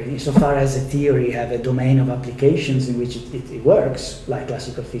want to, insofar as a theory have a domain of applications in which it works, like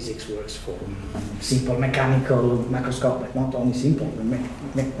classical physics works for simple mechanical, macroscopic, not only simple, but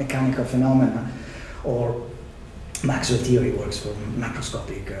mechanical phenomena, or Maxwell theory works for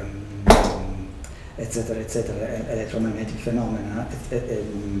macroscopic, etc., electromagnetic phenomena.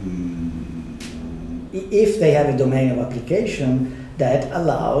 If they have a domain of application that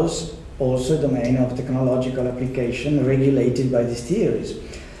allows also a domain of technological application regulated by these theories.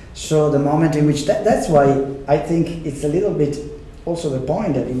 So the moment in which that's why I think it's a little bit also the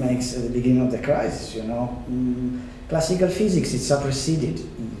point that he makes at the beginning of the crisis, classical physics is superseded,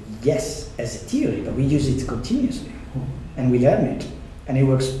 yes, as a theory, but we use it continuously and we learn it and it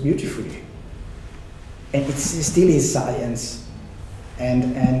works beautifully. And it still is science, and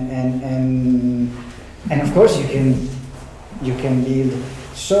of course you can build.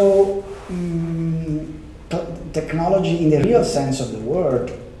 So technology, in the real sense of the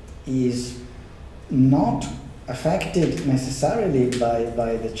word, is not affected necessarily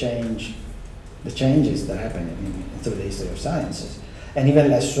by the changes that happen through the history of sciences, and even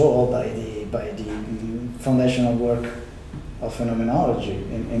less so by the foundational work of phenomenology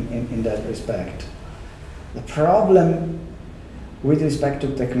in that respect. The problem with respect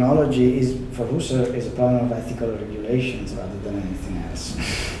to technology, is for Husserl is a problem of ethical regulations rather than anything else.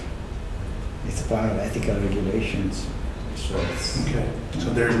 It's a problem of ethical regulations. So it's, Okay. So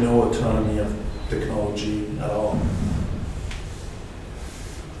there's no autonomy of technology at all.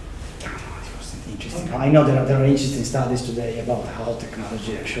 Interesting. I know there are interesting studies today about how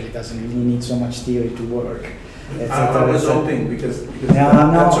technology actually doesn't really need so much theory to work. I was hoping because yeah,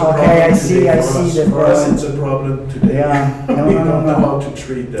 that's a problem okay, I today see the for us. problem. It's a problem today. Yeah, no, We no, don't no, know no. how to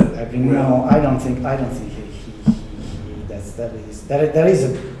treat that. I mean, no, I don't think there is a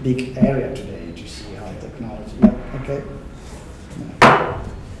big area today to see how technology. Yeah, okay.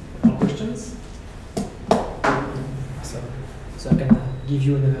 More questions? So I can give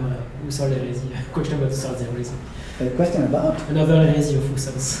you another Husserl heresy question about Husserl's heresy. A question about? Another heresy of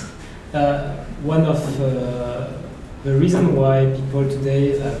Husserl's. One of the reason why people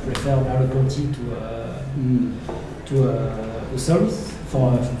today prefer Merleau-Ponty to Husserl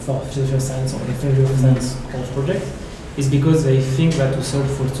for philosophy of science or the philosophy of science kind of project is because they think that Husserl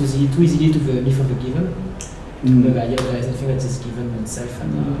falls too easily to the myth of the given. The idea there is nothing that is given in itself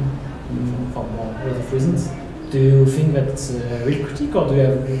and for more lot of reasons. Do you think that's a real critique, or do you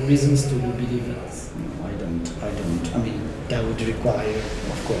have reasons to believe that? No, I don't. I mean, that would require,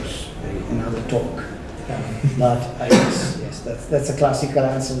 of course, another talk. But I guess, yes, that's a classical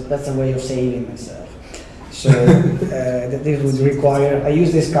answer. That's a way of saving myself. So this would require. I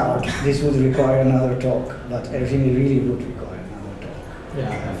use this card. This would require another talk, but I think it really would require another talk.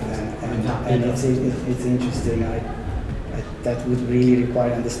 Yeah, and it's interesting. That would really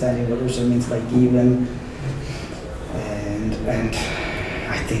require understanding what Husserl means by given. And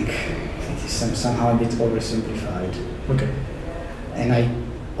I think it is somehow a bit oversimplified. Okay. And I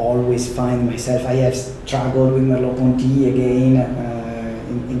always find myself, I have struggled with Merleau-Ponty again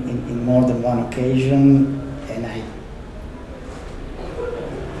in more than one occasion, and I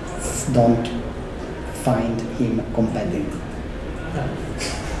don't find him compelling.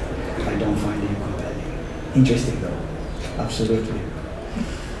 I don't find him compelling. Interesting though, absolutely.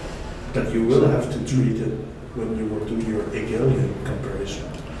 But you will have to treat it when you will do your Hegelian comparison.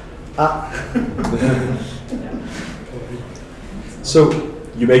 So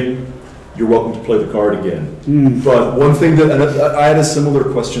you're welcome to play the card again. But one thing that, and I had a similar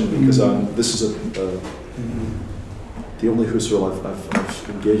question because this is the only Husserl I've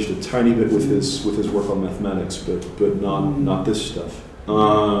engaged a tiny bit with his work on mathematics, but not this stuff.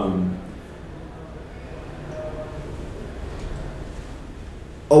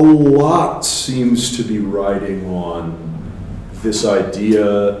 A lot seems to be riding on this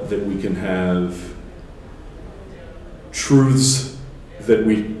idea that we can have truths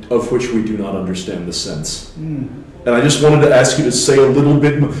of which we do not understand the sense. And I just wanted to ask you to say a little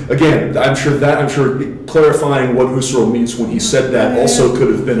bit more. Again, I'm sure clarifying what Husserl means when he said that also could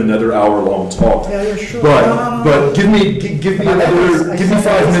have been another hour-long talk. Yeah, sure. But give me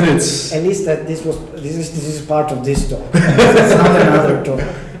 5 minutes. At least that this is part of this talk. It's not another talk.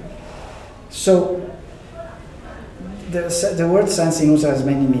 So the word sense in Husserl has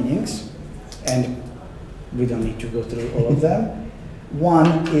many meanings, and we don't need to go through all of them.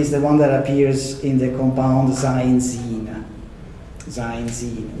 One is the one that appears in the compound Sein Sinn,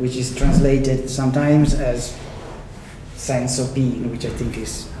 which is translated sometimes as sense of being, which I think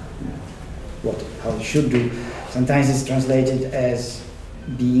is how it should do. Sometimes it's translated as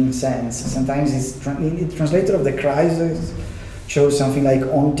being sense. Sometimes it's the translator of the crisis shows something like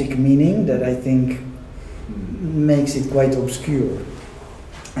ontic meaning that I think makes it quite obscure.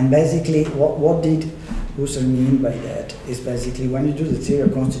 And basically, what did Husserl mean by that is basically when you do the theory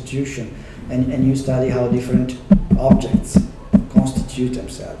of constitution and you study how different objects constitute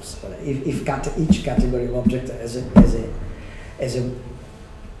themselves. If each category of object has a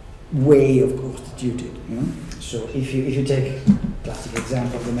way of constituted. So if you take classic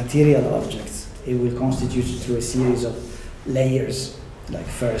example of the material objects, it will constitute through a series of layers, like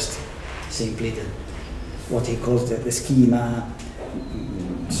first simply what he calls the schema.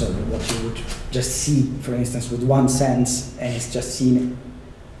 So what you would just see, for instance, with one sense, and it's just seen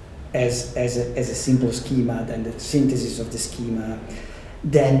as a simple schema, then the synthesis of the schema.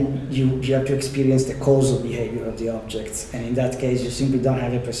 Then you have to experience the causal behavior of the objects, and in that case you simply don't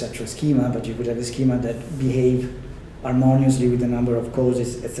have a perceptual schema, but you could have a schema that behave harmoniously with a number of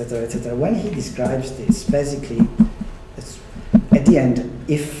causes, etc., etc. When he describes this, basically, at the end,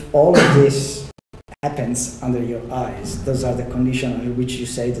 if all of this happens under your eyes, those are the conditions under which you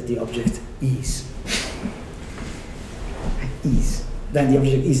say that the object is. Then the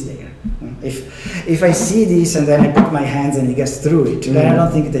object is there. If I see this and then I put my hands and it gets through it, then I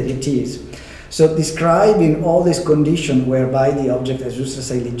don't think that it is. So describing all this condition whereby the object, as Husserl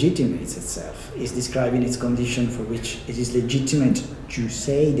say, legitimates itself, is describing its condition for which it is legitimate to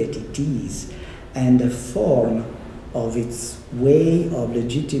say that it is, and the form of its way of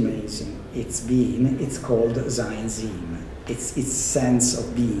legitimating its being, it's called Sein Sinn. It's its sense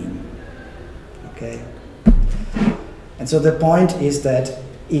of being. Okay? And so the point is that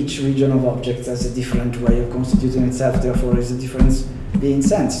each region of objects has a different way of constituting itself, therefore is a difference being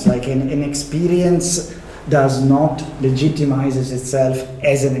sense. Like an experience does not legitimize itself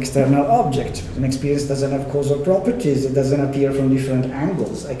as an external object. An experience doesn't have causal properties, it doesn't appear from different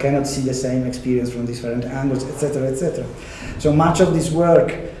angles. I cannot see the same experience from different angles, etc., etc. So much of this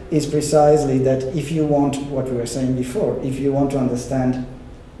work is precisely that if you want, what we were saying before, if you want to understand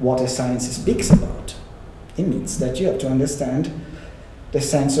what a science speaks about, it means that you have to understand the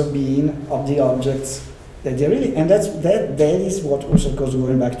sense of being of the objects that they really, and that is what also goes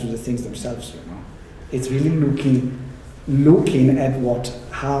going back to the things themselves, you know. It's really looking at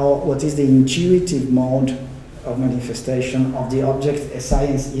what is the intuitive mode of manifestation of the object a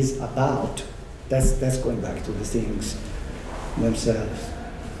science is about. That's going back to the things themselves.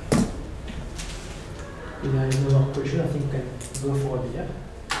 If there is no more question, I think we can go for a beer.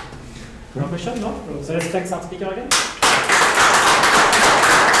 No question, no? So let's thank our speaker again.